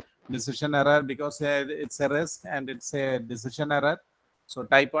 error, decision error, because it's a risk and it's a decision error. So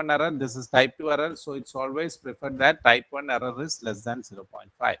type 1 error, this is type 2 error. So it's always preferred that type 1 error is less than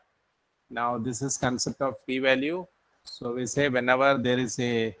 0.5. Now this is concept of p-value. So we say whenever there is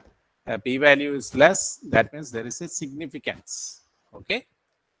a p-value is less, that means there is a significance. Okay.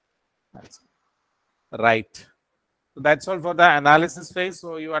 Right. So that's all for the analysis phase.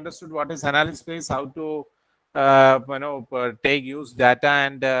 So you understood what is analysis phase, how to use data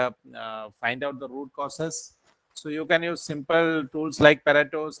and find out the root causes. So you can use simple tools like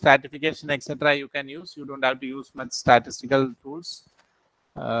Pareto, stratification, etc. You can use. You don't have to use much statistical tools.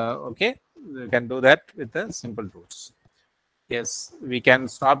 Okay. we can do that with the simple tools. Yes, we can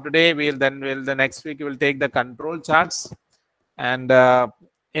stop today. We'll the next week we'll take the control charts. And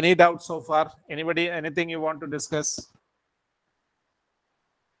any doubts so far? Anybody, anything you want to discuss?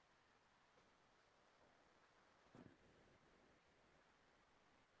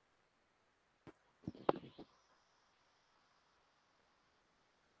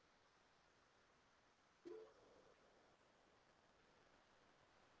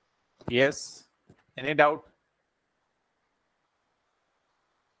 Yes, any doubt?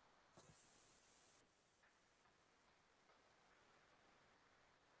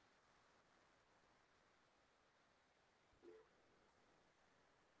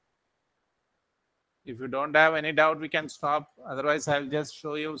 If you don't have any doubt, we can stop. Otherwise, I'll just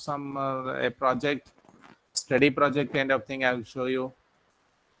show you some a project, study project kind of thing. I'll show you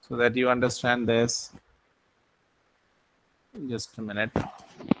so that you understand this. Just a minute.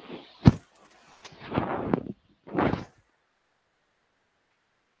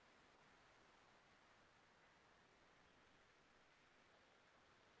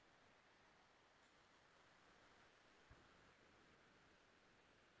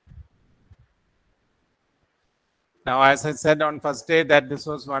 Now, as I said on first day that this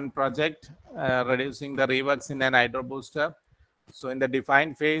was one project, reducing the reworks in an hydro booster. So in the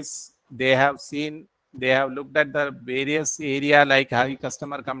defined phase, they have looked at the various area like high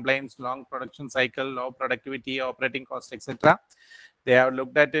customer complaints, long production cycle, low productivity, operating cost, etc. They have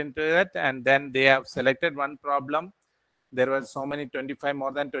looked at into it, and then they have selected one problem. There were so many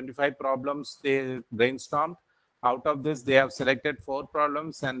more than 25 problems they brainstormed. Out of this, they have selected 4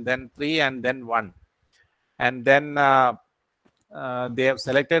 problems, and then 3, and then 1. And then they have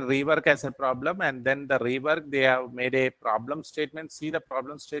selected rework as a problem, and then the rework they have made a problem statement. See the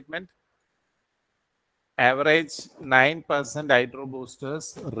problem statement. Average 9% hydro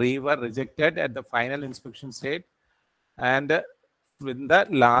boosters were rejected at the final inspection state and within the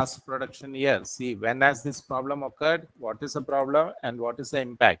last production year. See, when has this problem occurred, what is the problem, and what is the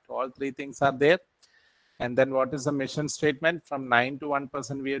impact? All 3 things are there. And then what is the mission statement? From 9 to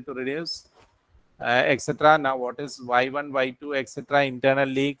 1% we have to reduce. Etc. Now, what is Y1, Y2, etc. Internal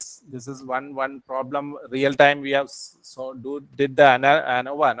leaks. This is one problem. Real time we have did the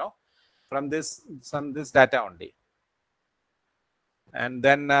ANOVA, no? From this data only. And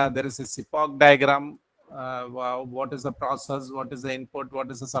then there is a CPOC diagram. What is the process? What is the input?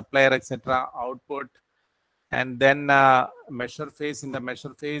 What is the supplier, etc. Output. And then measure phase. In the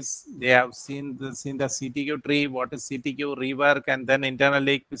measure phase, they have seen the CTQ tree. What is CTQ rework, and then internal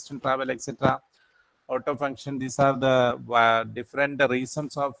leak, piston travel, etc. Auto function. These are the different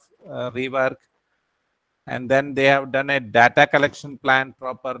reasons of rework. And then they have done a data collection plan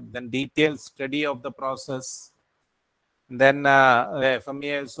proper, then detailed study of the process. Then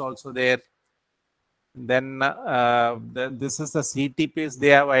FMEA is also there. Then this is the CTPs they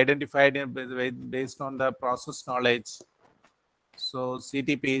have identified based on the process knowledge. So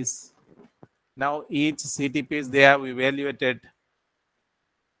CTPs. Now each CTPs they have evaluated.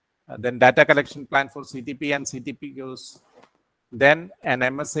 Then data collection plan for CTP and CTPQs. Then an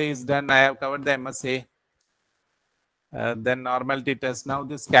MSA is done. I have covered the MSA. Then normality test. Now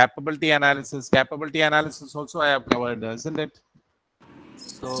this capability analysis also I have covered, isn't it?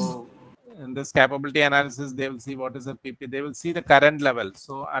 So in this capability analysis, they will see what is the PP. They will see the current level.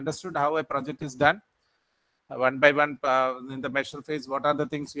 So understood how a project is done. One by one in the measure phase, what are the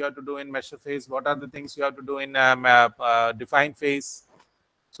things you have to do in measure phase? What are the things you have to do in define phase?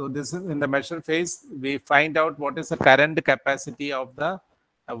 So this is in the measure phase, we find out what is the current capacity of the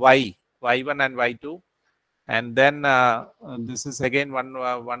Y1 and Y2. And then this is again one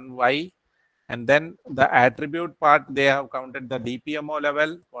Y. And then the attribute part, they have counted the DPMO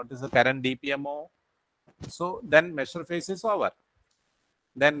level. What is the current DPMO? So then measure phase is over.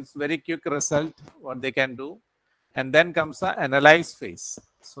 Then it's very quick result, what they can do. And then comes the analyze phase.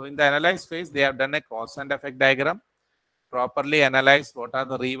 So in the analyze phase, they have done a cause and effect diagram. Properly analyze what are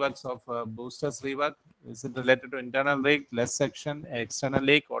the reworks of boosters rework. Is it related to internal leak, less section, external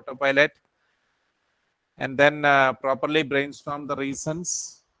leak, autopilot? And then properly brainstorm the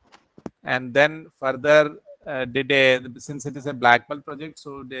reasons. And then further since it is a black belt project,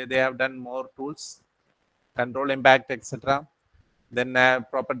 so they have done more tools, control impact, etc. Then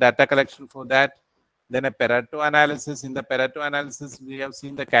proper data collection for that. Then a Pareto analysis. In the Pareto analysis, we have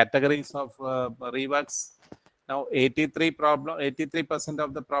seen the categories of reworks. Now 83%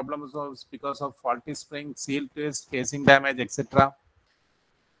 of the problems was because of faulty spring, seal twist, casing damage, etc.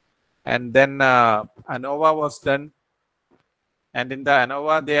 And then ANOVA was done. And in the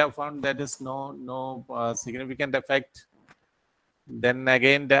ANOVA, they have found there is no significant effect. Then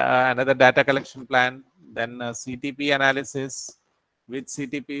again, another data collection plan. Then CTP analysis, which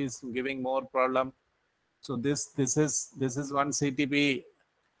CTP is giving more problem. So this is one CTP.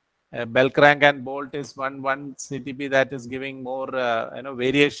 Bell crank and bolt is one CTP that is giving more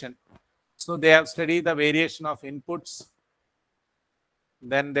variation. So they have studied the variation of inputs.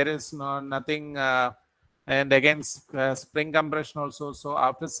 Then there is nothing, and again spring compression also. So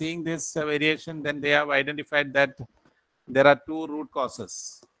after seeing this variation, then they have identified that there are two root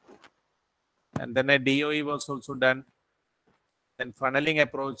causes. And then a DOE was also done. Then funneling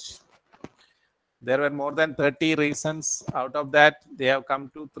approach. There were more than 30 reasons. Out of that, they have come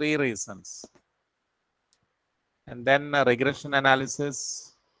to 3 reasons. And then regression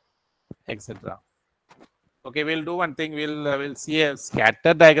analysis, etc. Okay, we'll do one thing. We'll see a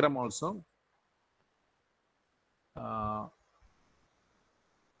scatter diagram also.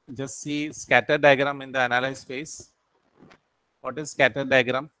 Just see scatter diagram in the analyze phase. What is scatter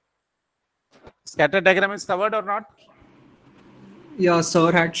diagram? Scatter diagram is covered or not? Yeah,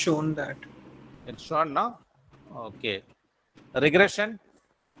 sir had shown that. It's shown now. Okay. Regression.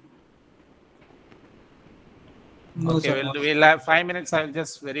 No, okay, sir, we'll have 5 minutes. I'll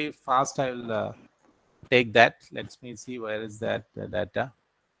just very fast. I will take that. Let me see where is that data.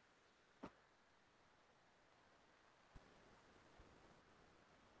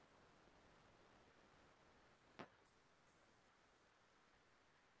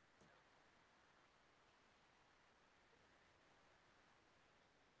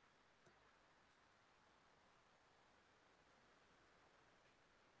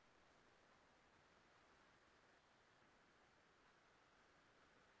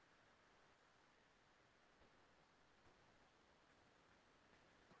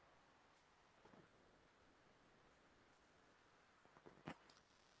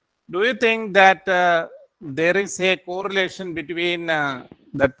 Do you think that there is a correlation between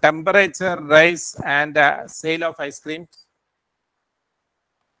the temperature rise and sale of ice cream?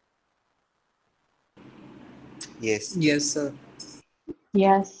 Yes. Yes, sir.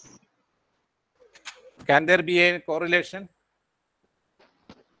 Yes. Can there be a correlation?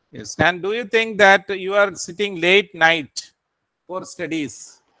 Yes. And do you think that you are sitting late night for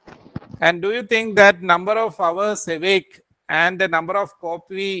studies? And do you think that number of hours awake and the number of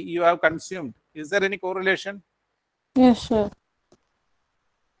coffee you have consumed, is there any correlation? Yes, sir.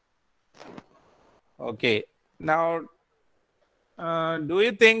 Okay. Now, do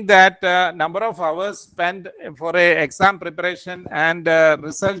you think that number of hours spent for a exam preparation and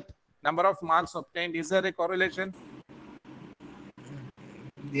result, number of marks obtained, is there a correlation?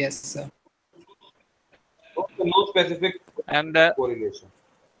 Yes, sir. No specific and correlation.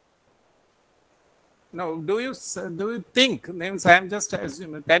 No, do you think, names I am just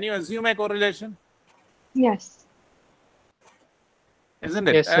assuming, can you assume a correlation? Yes. Isn't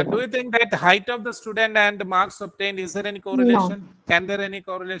it? Yes, sir. Do you think that height of the student and marks obtained, is there any correlation? Can there any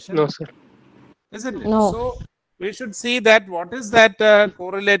correlation? No, sir. Isn't it? No. So we should see that what is that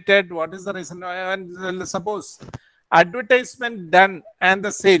correlated, what is the reason, and suppose advertisement done and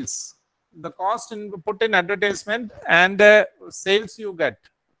the sales, the cost put in advertisement and sales you get,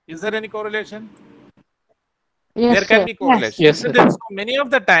 is there any correlation? Yes, There can sir. be correlation. Yes, Isn't sir. it? So many of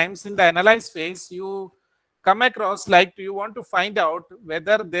the times in the analyze phase, you come across like you want to find out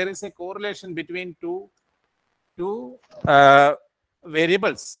whether there is a correlation between two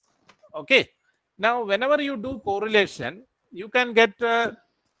variables. Okay. Now, whenever you do correlation, you can get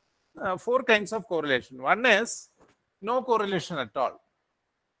 4 kinds of correlation. One is no correlation at all.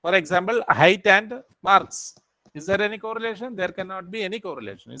 For example, height and marks. Is there any correlation? There cannot be any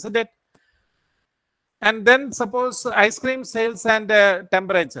correlation, isn't it? And then suppose ice cream sales and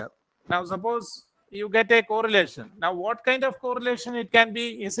temperature. Now, suppose you get a correlation. Now, what kind of correlation it can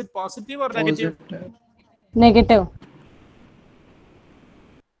be? Is it positive or negative? Negative.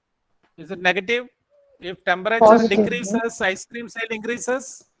 Is it negative? If temperature Positive. decreases, ice cream sale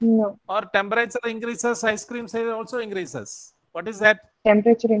increases? No. Or temperature increases, ice cream sale also increases? What is that?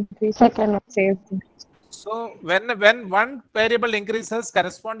 Temperature increase. Second. Sales increase. So when one variable increases,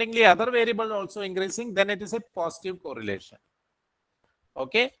 correspondingly other variable also increasing, then it is a positive correlation.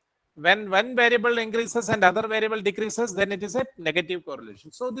 Okay. When one variable increases and other variable decreases, then it is a negative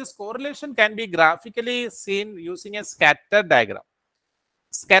correlation. So this correlation can be graphically seen using a scatter diagram,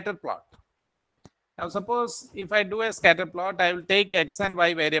 scatter plot. Now suppose if I do a scatter plot, I will take x and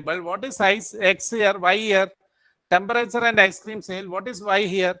y variable. What is x here, y here? Temperature and ice cream sale. What is y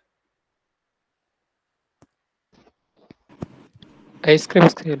here? Ice cream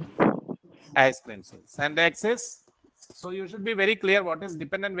scale. Ice cream sales. And x is, so you should be very clear what is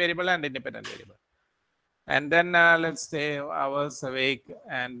dependent variable and independent variable. And then let's say hours awake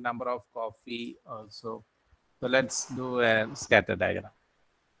and number of coffee also. So let's do a scatter diagram.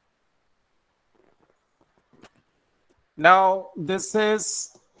 Now this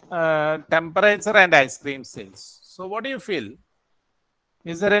is temperature and ice cream sales. So what do you feel?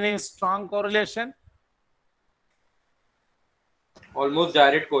 Is there any strong correlation? Almost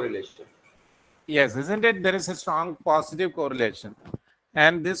direct correlation. Yes, isn't it? There is a strong positive correlation.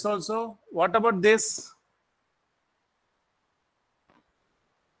 And this also, what about this?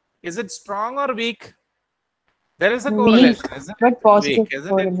 Is it strong or weak? There is a correlation, isn't it? But positive Weak, isn't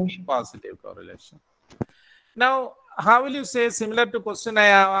correlation. it? Positive correlation. Now, how will you say, similar to question I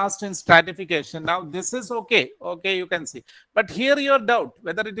have asked in stratification? Now, this is okay. Okay, you can see. But here your doubt,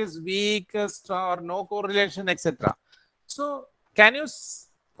 whether it is weak, strong, or no correlation, etc. So, can you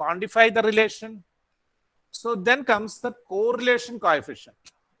quantify the relation? So, then comes the correlation coefficient.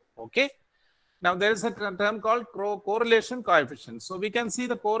 Okay. Now, there is a term called correlation coefficient. So, we can see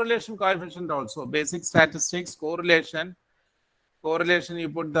the correlation coefficient also. Basic statistics, correlation. Correlation, you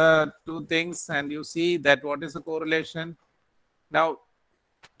put the two things and you see that what is the correlation. Now,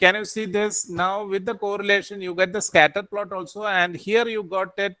 can you see this? Now, with the correlation, you get the scatter plot also. And here you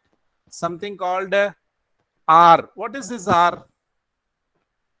got it something called R. What is this R?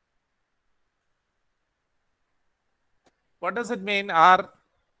 What does it mean, R?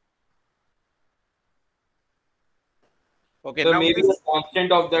 Okay, So now maybe the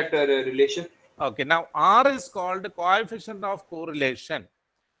constant of that relation. Okay, now R is called coefficient of correlation.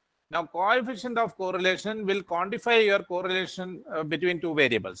 Now, coefficient of correlation will quantify your correlation between two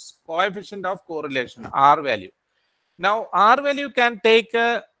variables. Coefficient of correlation, R value. Now, R value can take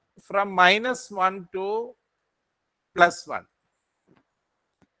from -1 to +1.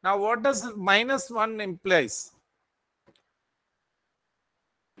 Now, what does -1 implies?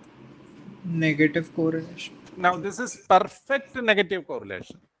 Negative correlation. Now, this is perfect negative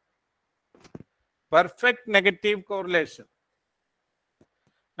correlation. Perfect negative correlation.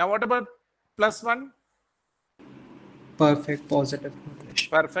 Now, what about +1? Perfect positive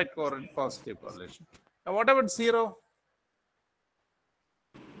correlation. Perfect positive correlation. Now, what about 0?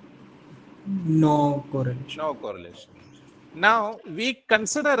 No correlation. No correlation. Now, we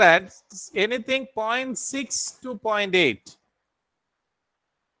consider as anything 0.6 to 0.8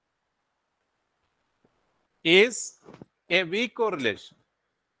 is a weak correlation.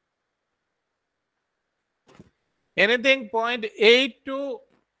 Anything 0.8 to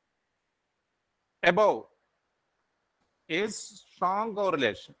above is strong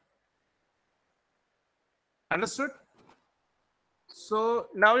correlation. Understood? So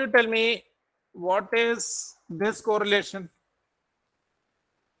now you tell me, what is this correlation?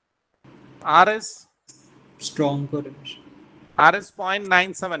 R is? Strong correlation. R is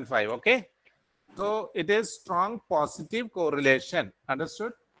 0.975, okay? So it is strong positive correlation.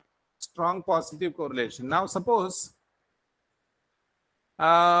 Understood? Strong positive correlation. Now suppose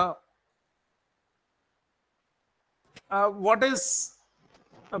what is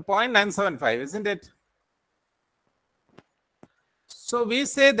 0.975, isn't it? So we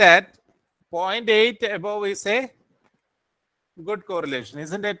say that 0.8 above is a good correlation,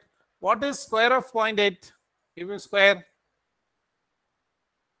 isn't it? What is square of 0.8? If you square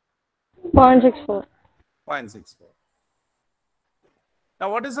 0.64. 0.64. Now,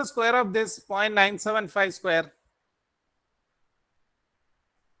 what is the square of this 0.975 square?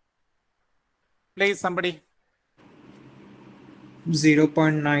 Please, somebody.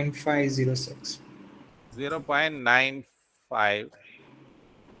 0.9506. 0.95.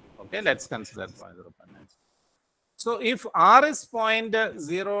 Okay, let's consider 0.95. So, if R is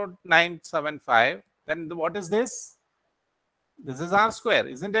 0.0975, then what is this? This is R square,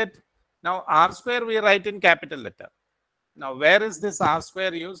 isn't it? Now, R square we write in capital letter. Now, where is this R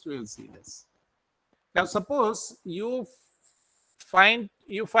square used? We will see this. Now, suppose you find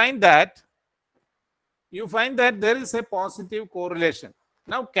that there is a positive correlation.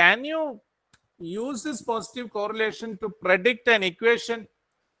 Now, can you use this positive correlation to predict an equation?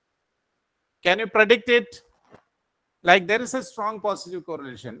 Can you predict it? Like there is a strong positive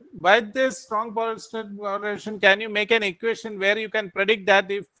correlation. By this strong positive correlation, can you make an equation where you can predict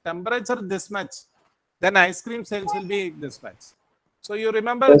that if temperature this much, then ice cream sales will be this much? So you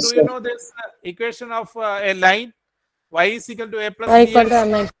remember, Yes, do you sir. know this equation of a line? Y is equal to A plus Y equal to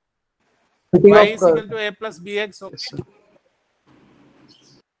Bx. mx. Y is equal to A plus Bx. Okay.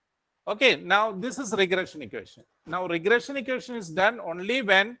 Okay, now this is regression equation. Now regression equation is done only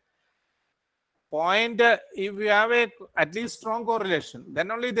when if you have at least strong correlation, then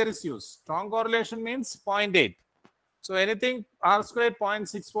only there is use. Strong correlation means 0.8. So anything R square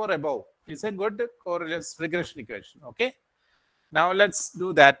 0.64 above is a good correlation regression equation. Okay. Now let's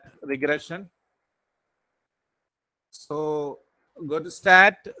do that regression. So go to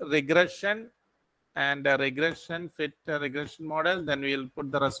stat regression and regression fit regression model. Then we'll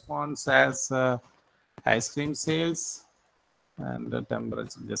put the response as ice cream sales and the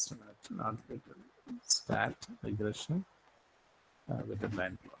temperature. Just a minute. Not fit stat regression with a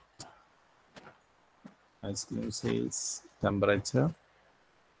line plot. Ice cream sales temperature.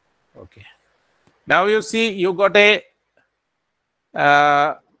 Okay. Now you see you got a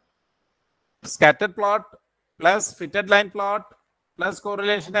scatter plot plus fitted line plot plus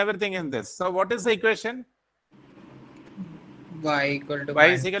correlation, everything in this. So what is the equation? Y equal to Y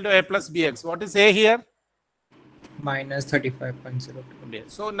is equal to A plus BX. What is A here? minus 35.02.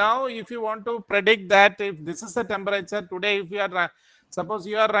 So now if you want to predict that if this is the temperature today, if you are suppose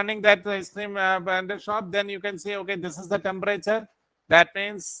you are running that ice cream vendor shop, then you can say, okay, this is the temperature. That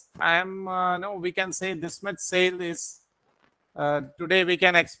means I am no, we can say this much sale is today we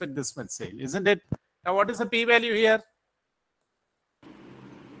can expect this much sale, isn't it? Now what is the p-value here?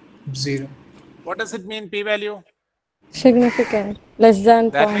 0. What does it mean, p-value? Significant. Less than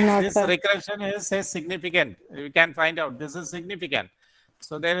That means 0.05. this regression is significant. We can find out this is significant.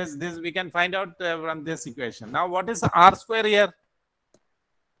 So there is this, we can find out from this equation. Now what is R square here?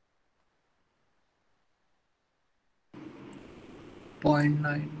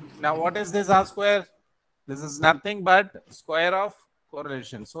 .9. Now what is this R square? This is nothing but square of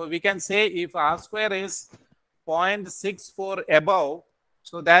correlation. So we can say if R square is 0.64 above,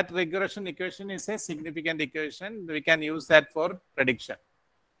 so that regression equation is a significant equation. We can use that for prediction.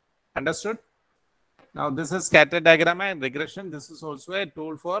 Understood? Now this is scatter diagram and regression. This is also a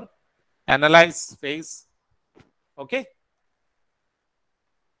tool for analyze phase. Okay?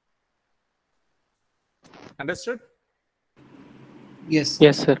 Understood? Yes.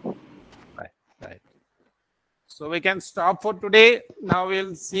 Yes, sir. Right. So we can stop for today. Now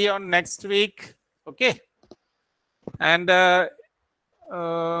we'll see on next week. Okay. And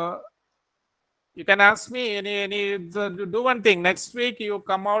you can ask me do one thing. Next week you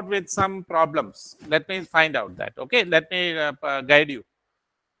come out with some problems. Let me find out that. Okay. Let me guide you.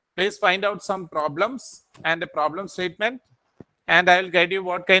 Please find out some problems and a problem statement, and I will guide you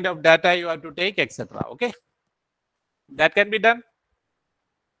what kind of data you have to take, etc. Okay. That can be done.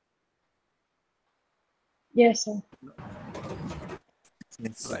 Yes, sir.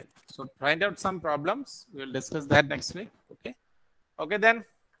 Right. So find out some problems. We will discuss that next week. Okay. Okay then.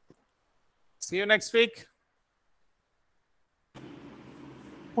 See you next week.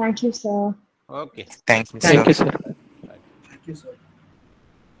 Thank you, sir. Okay. Thank you, sir. Thank you, sir. Right. Thank you, sir.